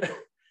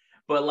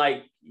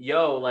like,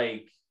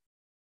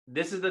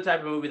 this is the type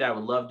of movie that I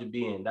would love to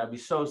be in. That'd be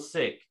so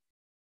sick.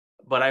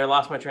 But I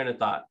lost my train of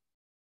thought.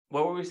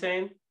 What were we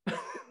saying?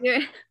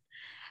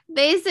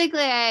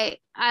 Basically,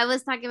 I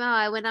was talking about how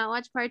I would not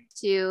watch part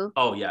two.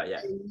 Oh,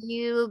 yeah.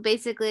 You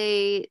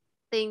basically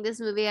think this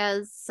movie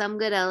has some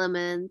good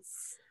elements.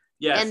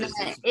 Yes, and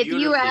if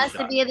you were asked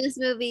to be in this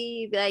movie,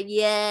 you'd be like,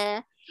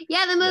 yeah,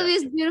 the movie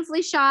is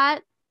beautifully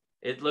shot.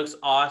 It looks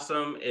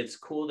awesome. It's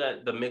cool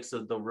that the mix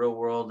of the real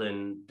world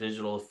and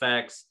digital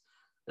effects,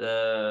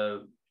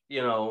 but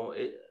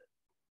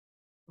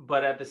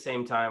at the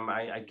same time,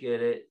 I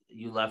get it.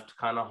 You left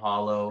kind of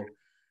hollow.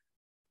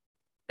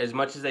 As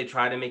much as they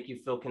try to make you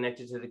feel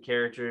connected to the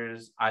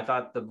characters, I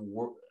thought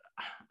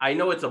I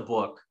know it's a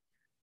book,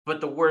 but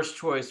the worst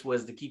choice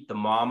was to keep the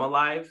mom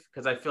alive,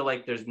 because I feel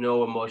like there's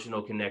no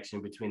emotional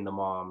connection between the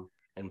mom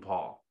and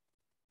Paul.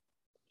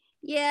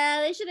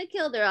 Yeah, they should have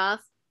killed her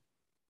off.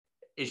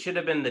 It should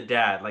have been the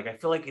dad. Like, I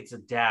feel like it's a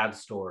dad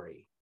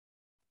story.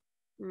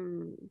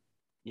 You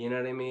know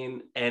what I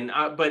mean? And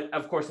but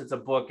of course it's a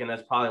book, and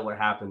that's probably what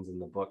happens in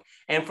the book.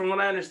 And from what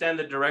I understand,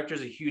 the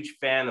director's a huge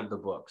fan of the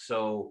book,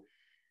 so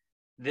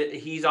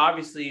he's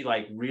obviously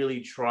like really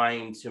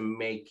trying to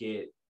make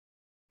it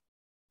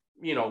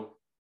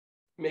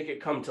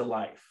come to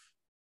life.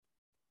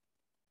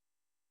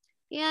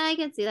 Yeah, I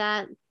can see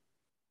that.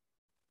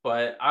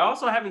 But I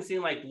also haven't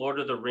seen like Lord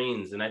of the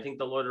Rings, and I think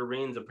the Lord of the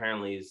Rings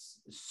apparently is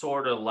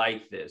sort of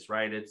like this,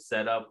 right? It's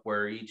set up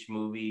where each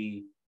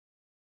movie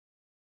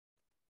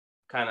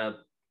kind of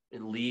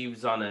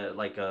leaves on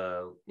like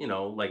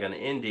an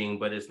ending,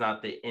 but it's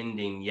not the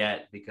ending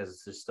yet,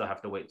 because they still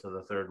have to wait till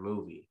the third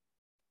movie.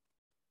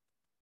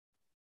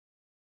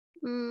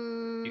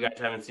 You guys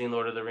haven't seen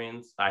Lord of the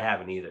Rings? I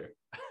haven't either.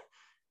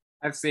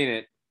 I've seen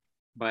it,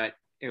 but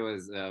it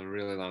was a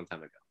really long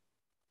time ago.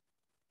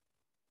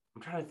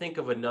 I'm trying to think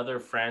of another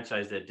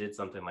franchise that did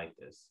something like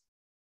this.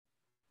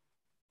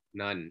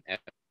 None.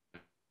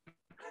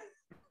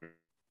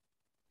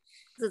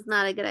 This is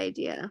not a good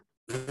idea.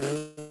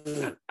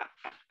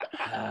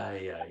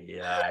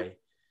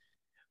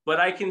 But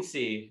I can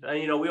see,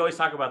 we always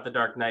talk about The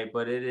Dark Knight,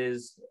 but it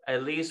is,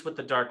 at least with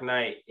The Dark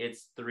Knight,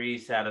 it's 3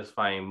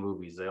 satisfying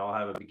movies. They all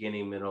have a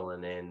beginning, middle,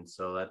 and end.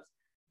 So that's,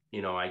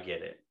 I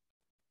get it.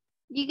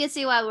 You can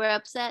see why we're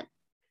upset.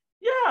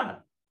 Yeah,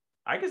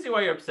 I can see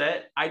why you're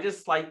upset. I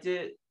just liked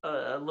it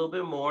a little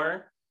bit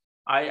more.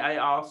 I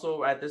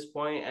also, at this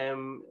point,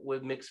 am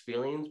with mixed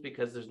feelings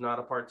because there's not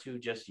a part 2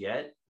 just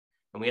yet.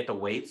 And we have to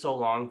wait so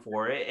long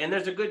for it. And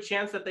there's a good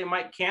chance that they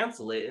might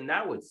cancel it, and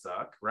that would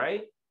suck,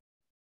 right?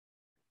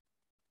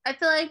 I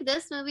feel like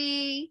this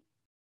movie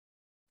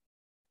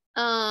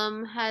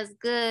has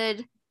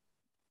good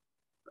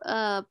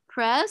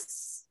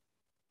press,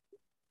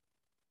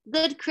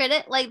 good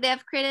critic, like they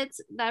have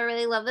critics that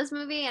really love this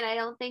movie, and I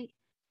don't think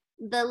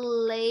the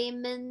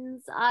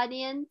layman's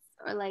audience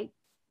or like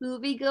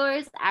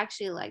moviegoers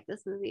actually like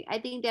this movie. I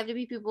think they have to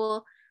be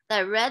people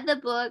that read the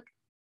book,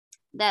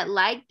 that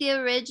like the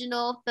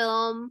original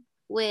film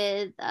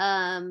with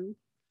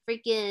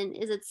freaking,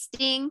 is it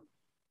Sting?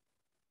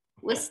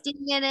 With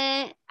Sting in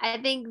it. I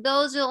think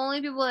those are the only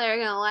people that are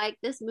gonna like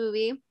this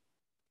movie.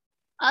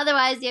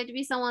 Otherwise, you have to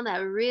be someone that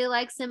really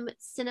likes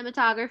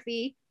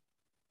cinematography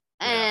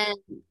and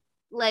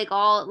like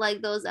all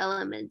like those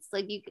elements.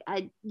 Like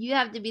you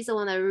have to be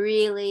someone that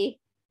really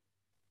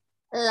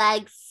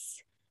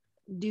likes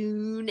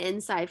Dune and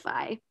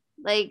sci-fi.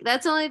 Like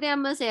that's the only thing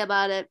I'm gonna say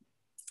about it.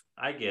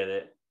 I get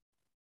it.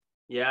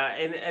 Yeah,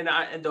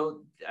 and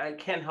though I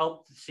can't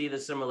help to see the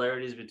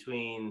similarities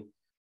between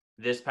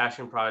this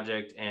passion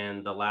project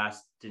and the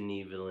last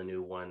Denis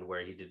Villeneuve one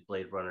where he did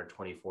Blade Runner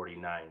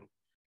 2049.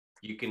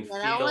 You can Yeah,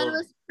 that one feel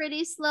was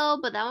pretty slow,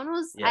 but that one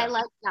was I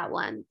liked that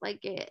one. Like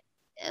it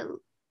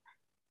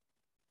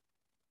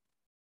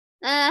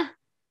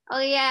oh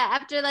yeah,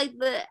 after like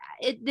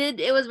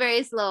it was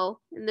very slow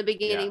in the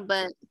beginning,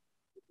 but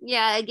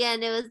yeah,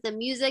 again, it was the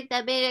music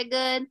that made it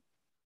good.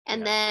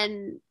 And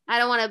then I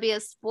don't want to be a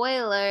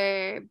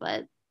spoiler,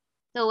 but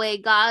the way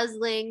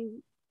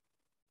Gosling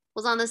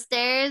was on the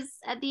stairs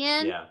at the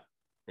end,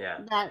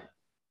 that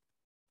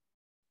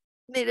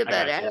made it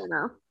better. I don't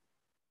know.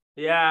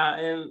 Yeah,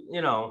 and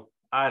you know,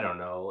 I don't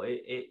know.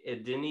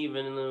 It didn't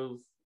even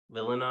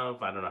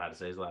Villeneuve. I don't know how to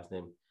say his last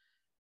name.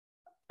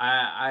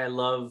 I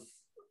love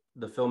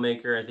the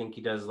filmmaker. I think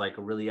he does like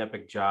a really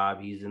epic job.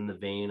 He's in the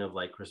vein of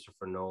like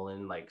Christopher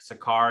Nolan. Like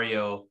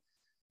Sicario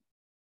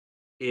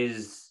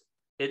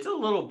it's a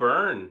little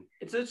burn.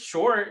 It's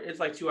short. It's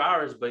like 2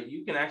 hours, but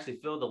you can actually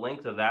feel the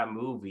length of that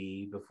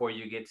movie before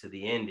you get to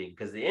the ending,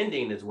 because the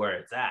ending is where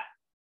it's at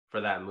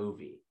for that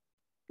movie.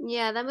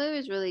 Yeah, that movie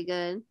is really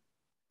good.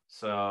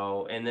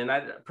 So, and then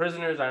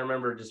Prisoners, I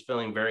remember just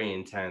feeling very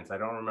intense. I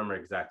don't remember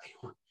exactly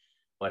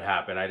what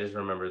happened. I just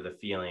remember the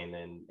feeling,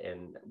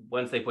 and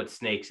once they put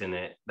snakes in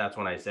it, that's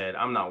when I said,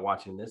 I'm not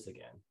watching this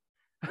again.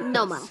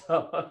 No, man.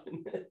 So,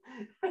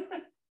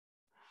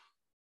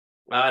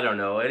 I don't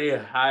know.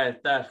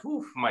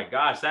 My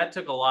gosh, that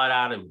took a lot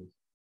out of me.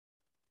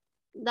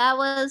 That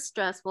was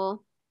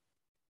stressful.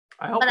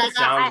 I hope it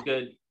sounds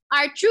good.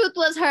 Our truth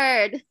was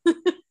heard.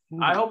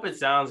 I hope it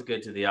sounds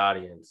good to the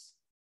audience.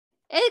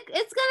 It's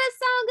gonna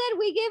sound good.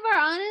 We gave our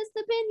honest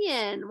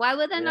opinion. Why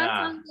would that not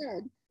sound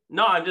good?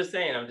 No, I'm just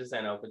saying. I hope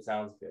it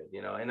sounds good,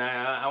 you know. And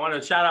I want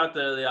to shout out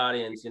to the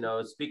audience. You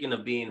know, speaking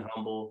of being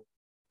humble,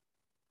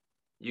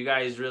 you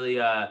guys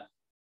really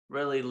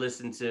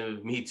listened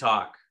to me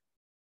talk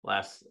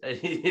last.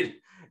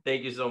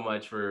 Thank you so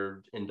much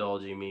for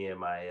indulging me in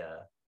my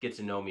get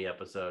to know me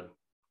episode.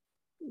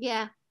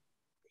 Yeah,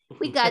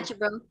 we got you,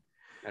 bro.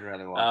 I'd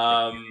rather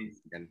watch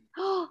again.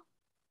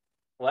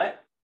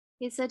 What?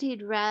 He said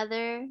he'd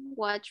rather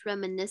watch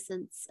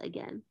Reminiscence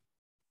again.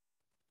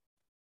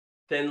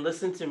 Then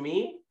listen to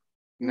me?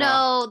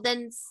 No,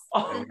 then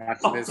watch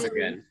this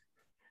again.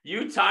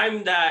 You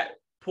timed that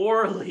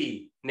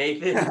poorly,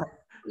 Nathan.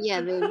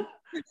 Yeah, baby.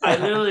 I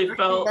literally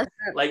felt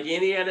like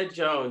Indiana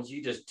Jones.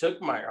 You just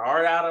took my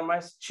heart out of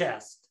my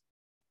chest.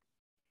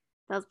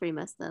 That was pretty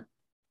messed up.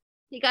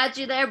 He got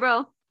you there,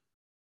 bro.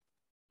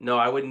 No,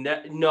 I would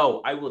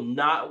no, I will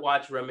not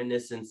watch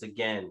Reminiscence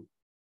again.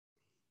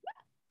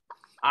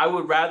 I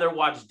would rather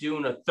watch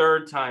Dune a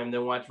third time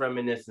than watch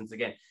Reminiscence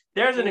again.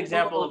 There's an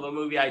example of a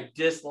movie I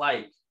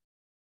dislike.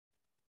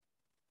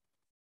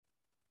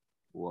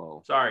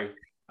 Whoa. Sorry,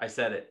 I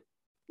said it.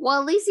 Well,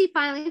 at least he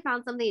finally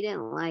found something he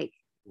didn't like.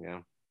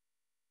 Yeah.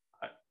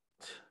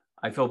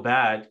 I feel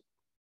bad.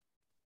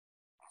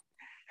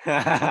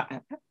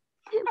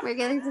 We're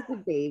getting such a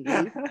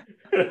baby.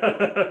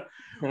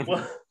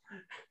 Well,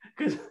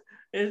 because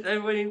I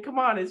mean, come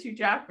on, it's Hugh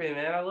Jackman,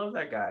 man. I love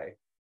that guy.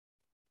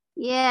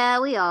 Yeah,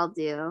 we all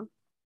do.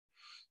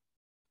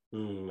 Oh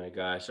my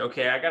gosh.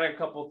 Okay, I got a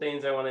couple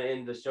things I want to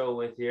end the show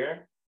with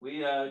here. We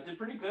did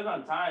pretty good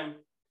on time.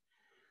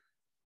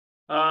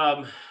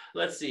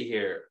 Let's see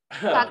here.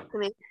 Talk to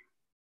me.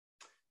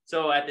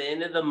 So at the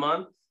end of the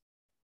month,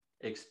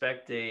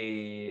 expect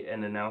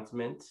an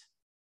announcement.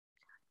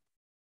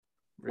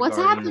 What's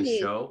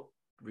happening?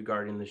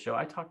 Regarding the show.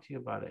 I talked to you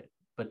about it,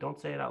 but don't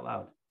say it out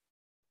loud.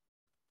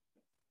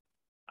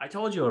 I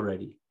told you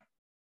already.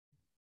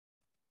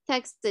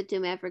 Text it to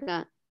me. I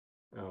forgot.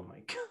 Oh my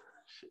gosh.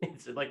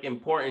 It's like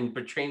important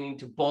pertaining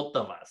to both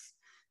of us.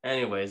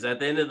 Anyways, at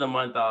the end of the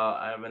month,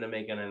 I'm going to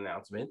make an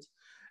announcement.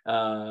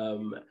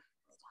 And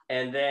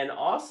then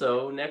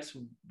also next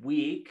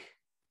week,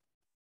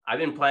 I've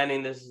been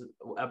planning this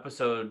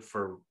episode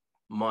for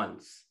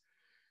months.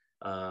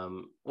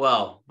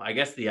 Well, I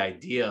guess the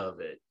idea of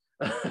it,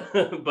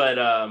 but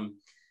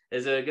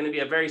is it going to be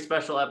a very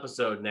special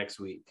episode next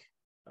week?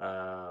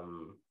 I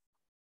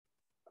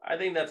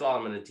think that's all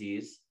I'm going to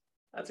tease.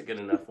 That's a good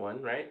enough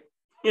one, right?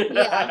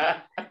 Yeah,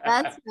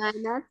 that's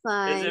fine. That's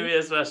fine. It's going to be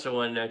a special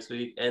one next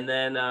week. And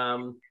then,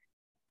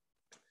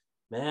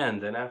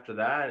 then after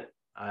that,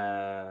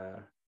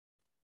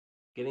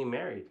 getting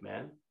married,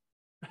 man.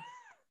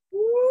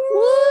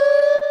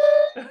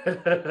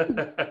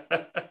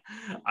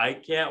 I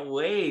can't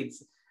wait.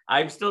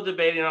 I'm still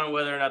debating on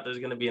whether or not there's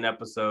going to be an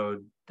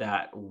episode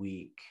that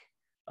week.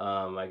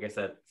 I guess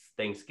that's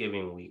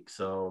Thanksgiving week.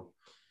 So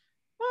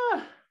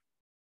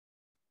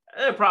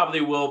it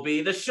probably will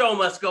be. The show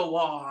must go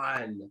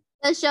on.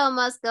 The show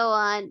must go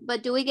on.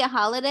 But do we get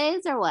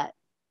holidays or what?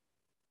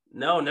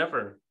 No,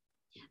 never.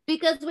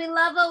 Because we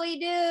love what we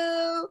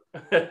do.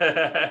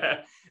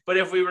 But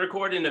if we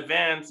record in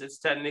advance, it's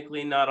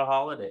technically not a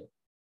holiday.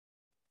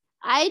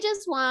 I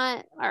just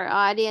want our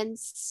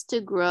audience to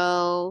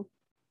grow.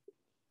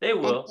 They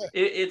will.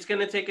 It's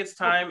going to take its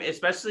time,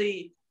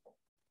 especially.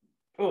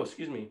 Oh,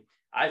 excuse me.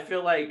 I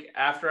feel like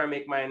after I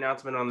make my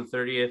announcement on the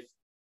 30th,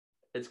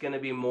 it's going to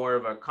be more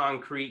of a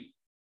concrete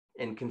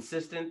and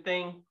consistent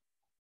thing.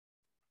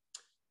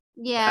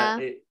 Yeah.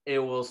 It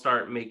will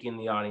start making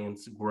the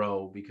audience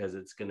grow because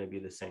it's going to be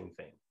the same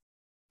thing.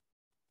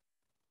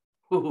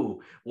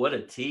 Ooh, what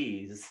a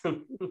tease.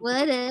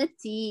 What a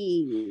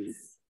tease.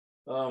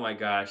 Oh my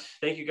gosh.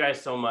 Thank you guys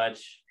so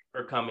much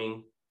for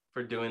coming,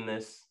 for doing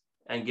this,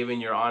 and giving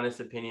your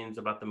honest opinions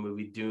about the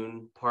movie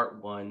Dune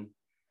Part 1.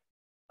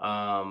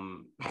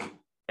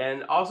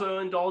 And also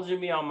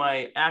indulging me on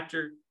my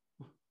actor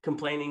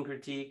complaining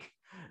critique.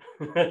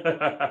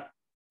 We're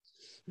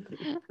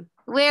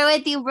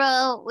with you,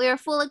 bro. We're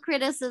full of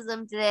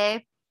criticism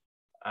today.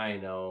 I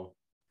know.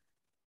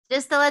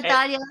 Just to let the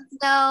audience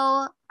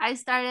know, I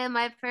started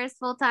my first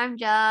full-time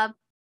job.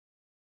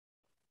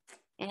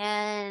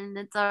 And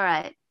it's all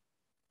right.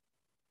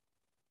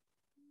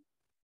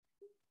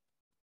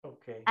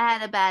 Okay. I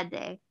had a bad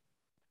day.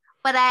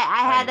 But I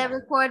had to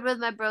record with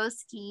my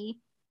broski.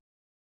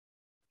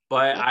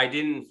 But I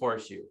didn't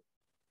force you.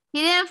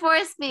 He didn't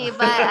force me,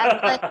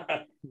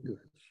 but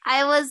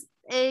I was,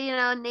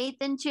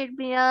 Nathan cheered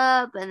me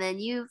up, and then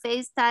you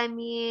FaceTime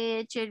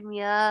me, cheered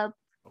me up.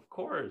 Of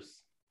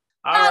course.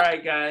 All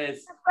right,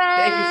 guys.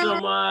 Thank you so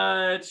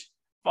much.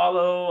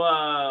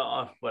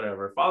 Follow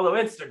follow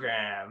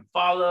Instagram,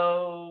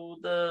 follow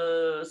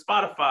the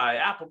Spotify,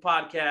 Apple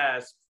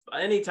Podcasts,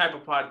 any type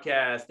of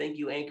podcast. Thank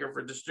you, Anchor,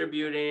 for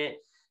distributing it.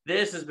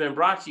 This has been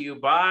brought to you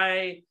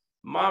by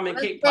Mom and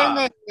Cake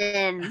Pop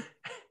and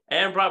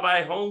brought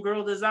by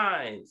Homegirl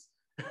Designs.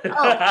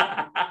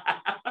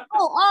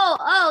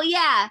 Oh,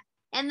 yeah.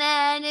 And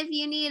then if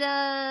you need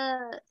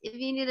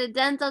a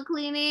dental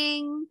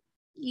cleaning,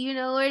 you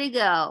know where to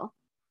go.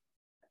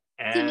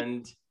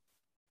 And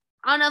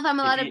I don't know if I'm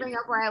allowed to bring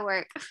up where I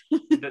work.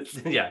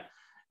 Yeah.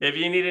 If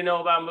you need to know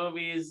about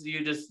movies,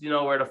 you just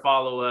know where to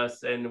follow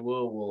us, and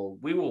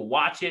we will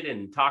watch it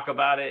and talk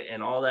about it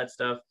and all that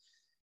stuff.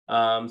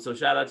 So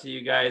shout out to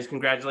you guys.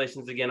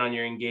 Congratulations again on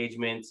your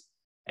engagement.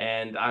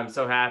 And I'm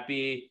so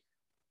happy.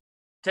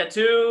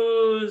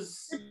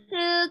 Tattoos.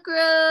 Tattoo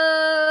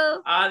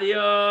crew.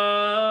 Adios.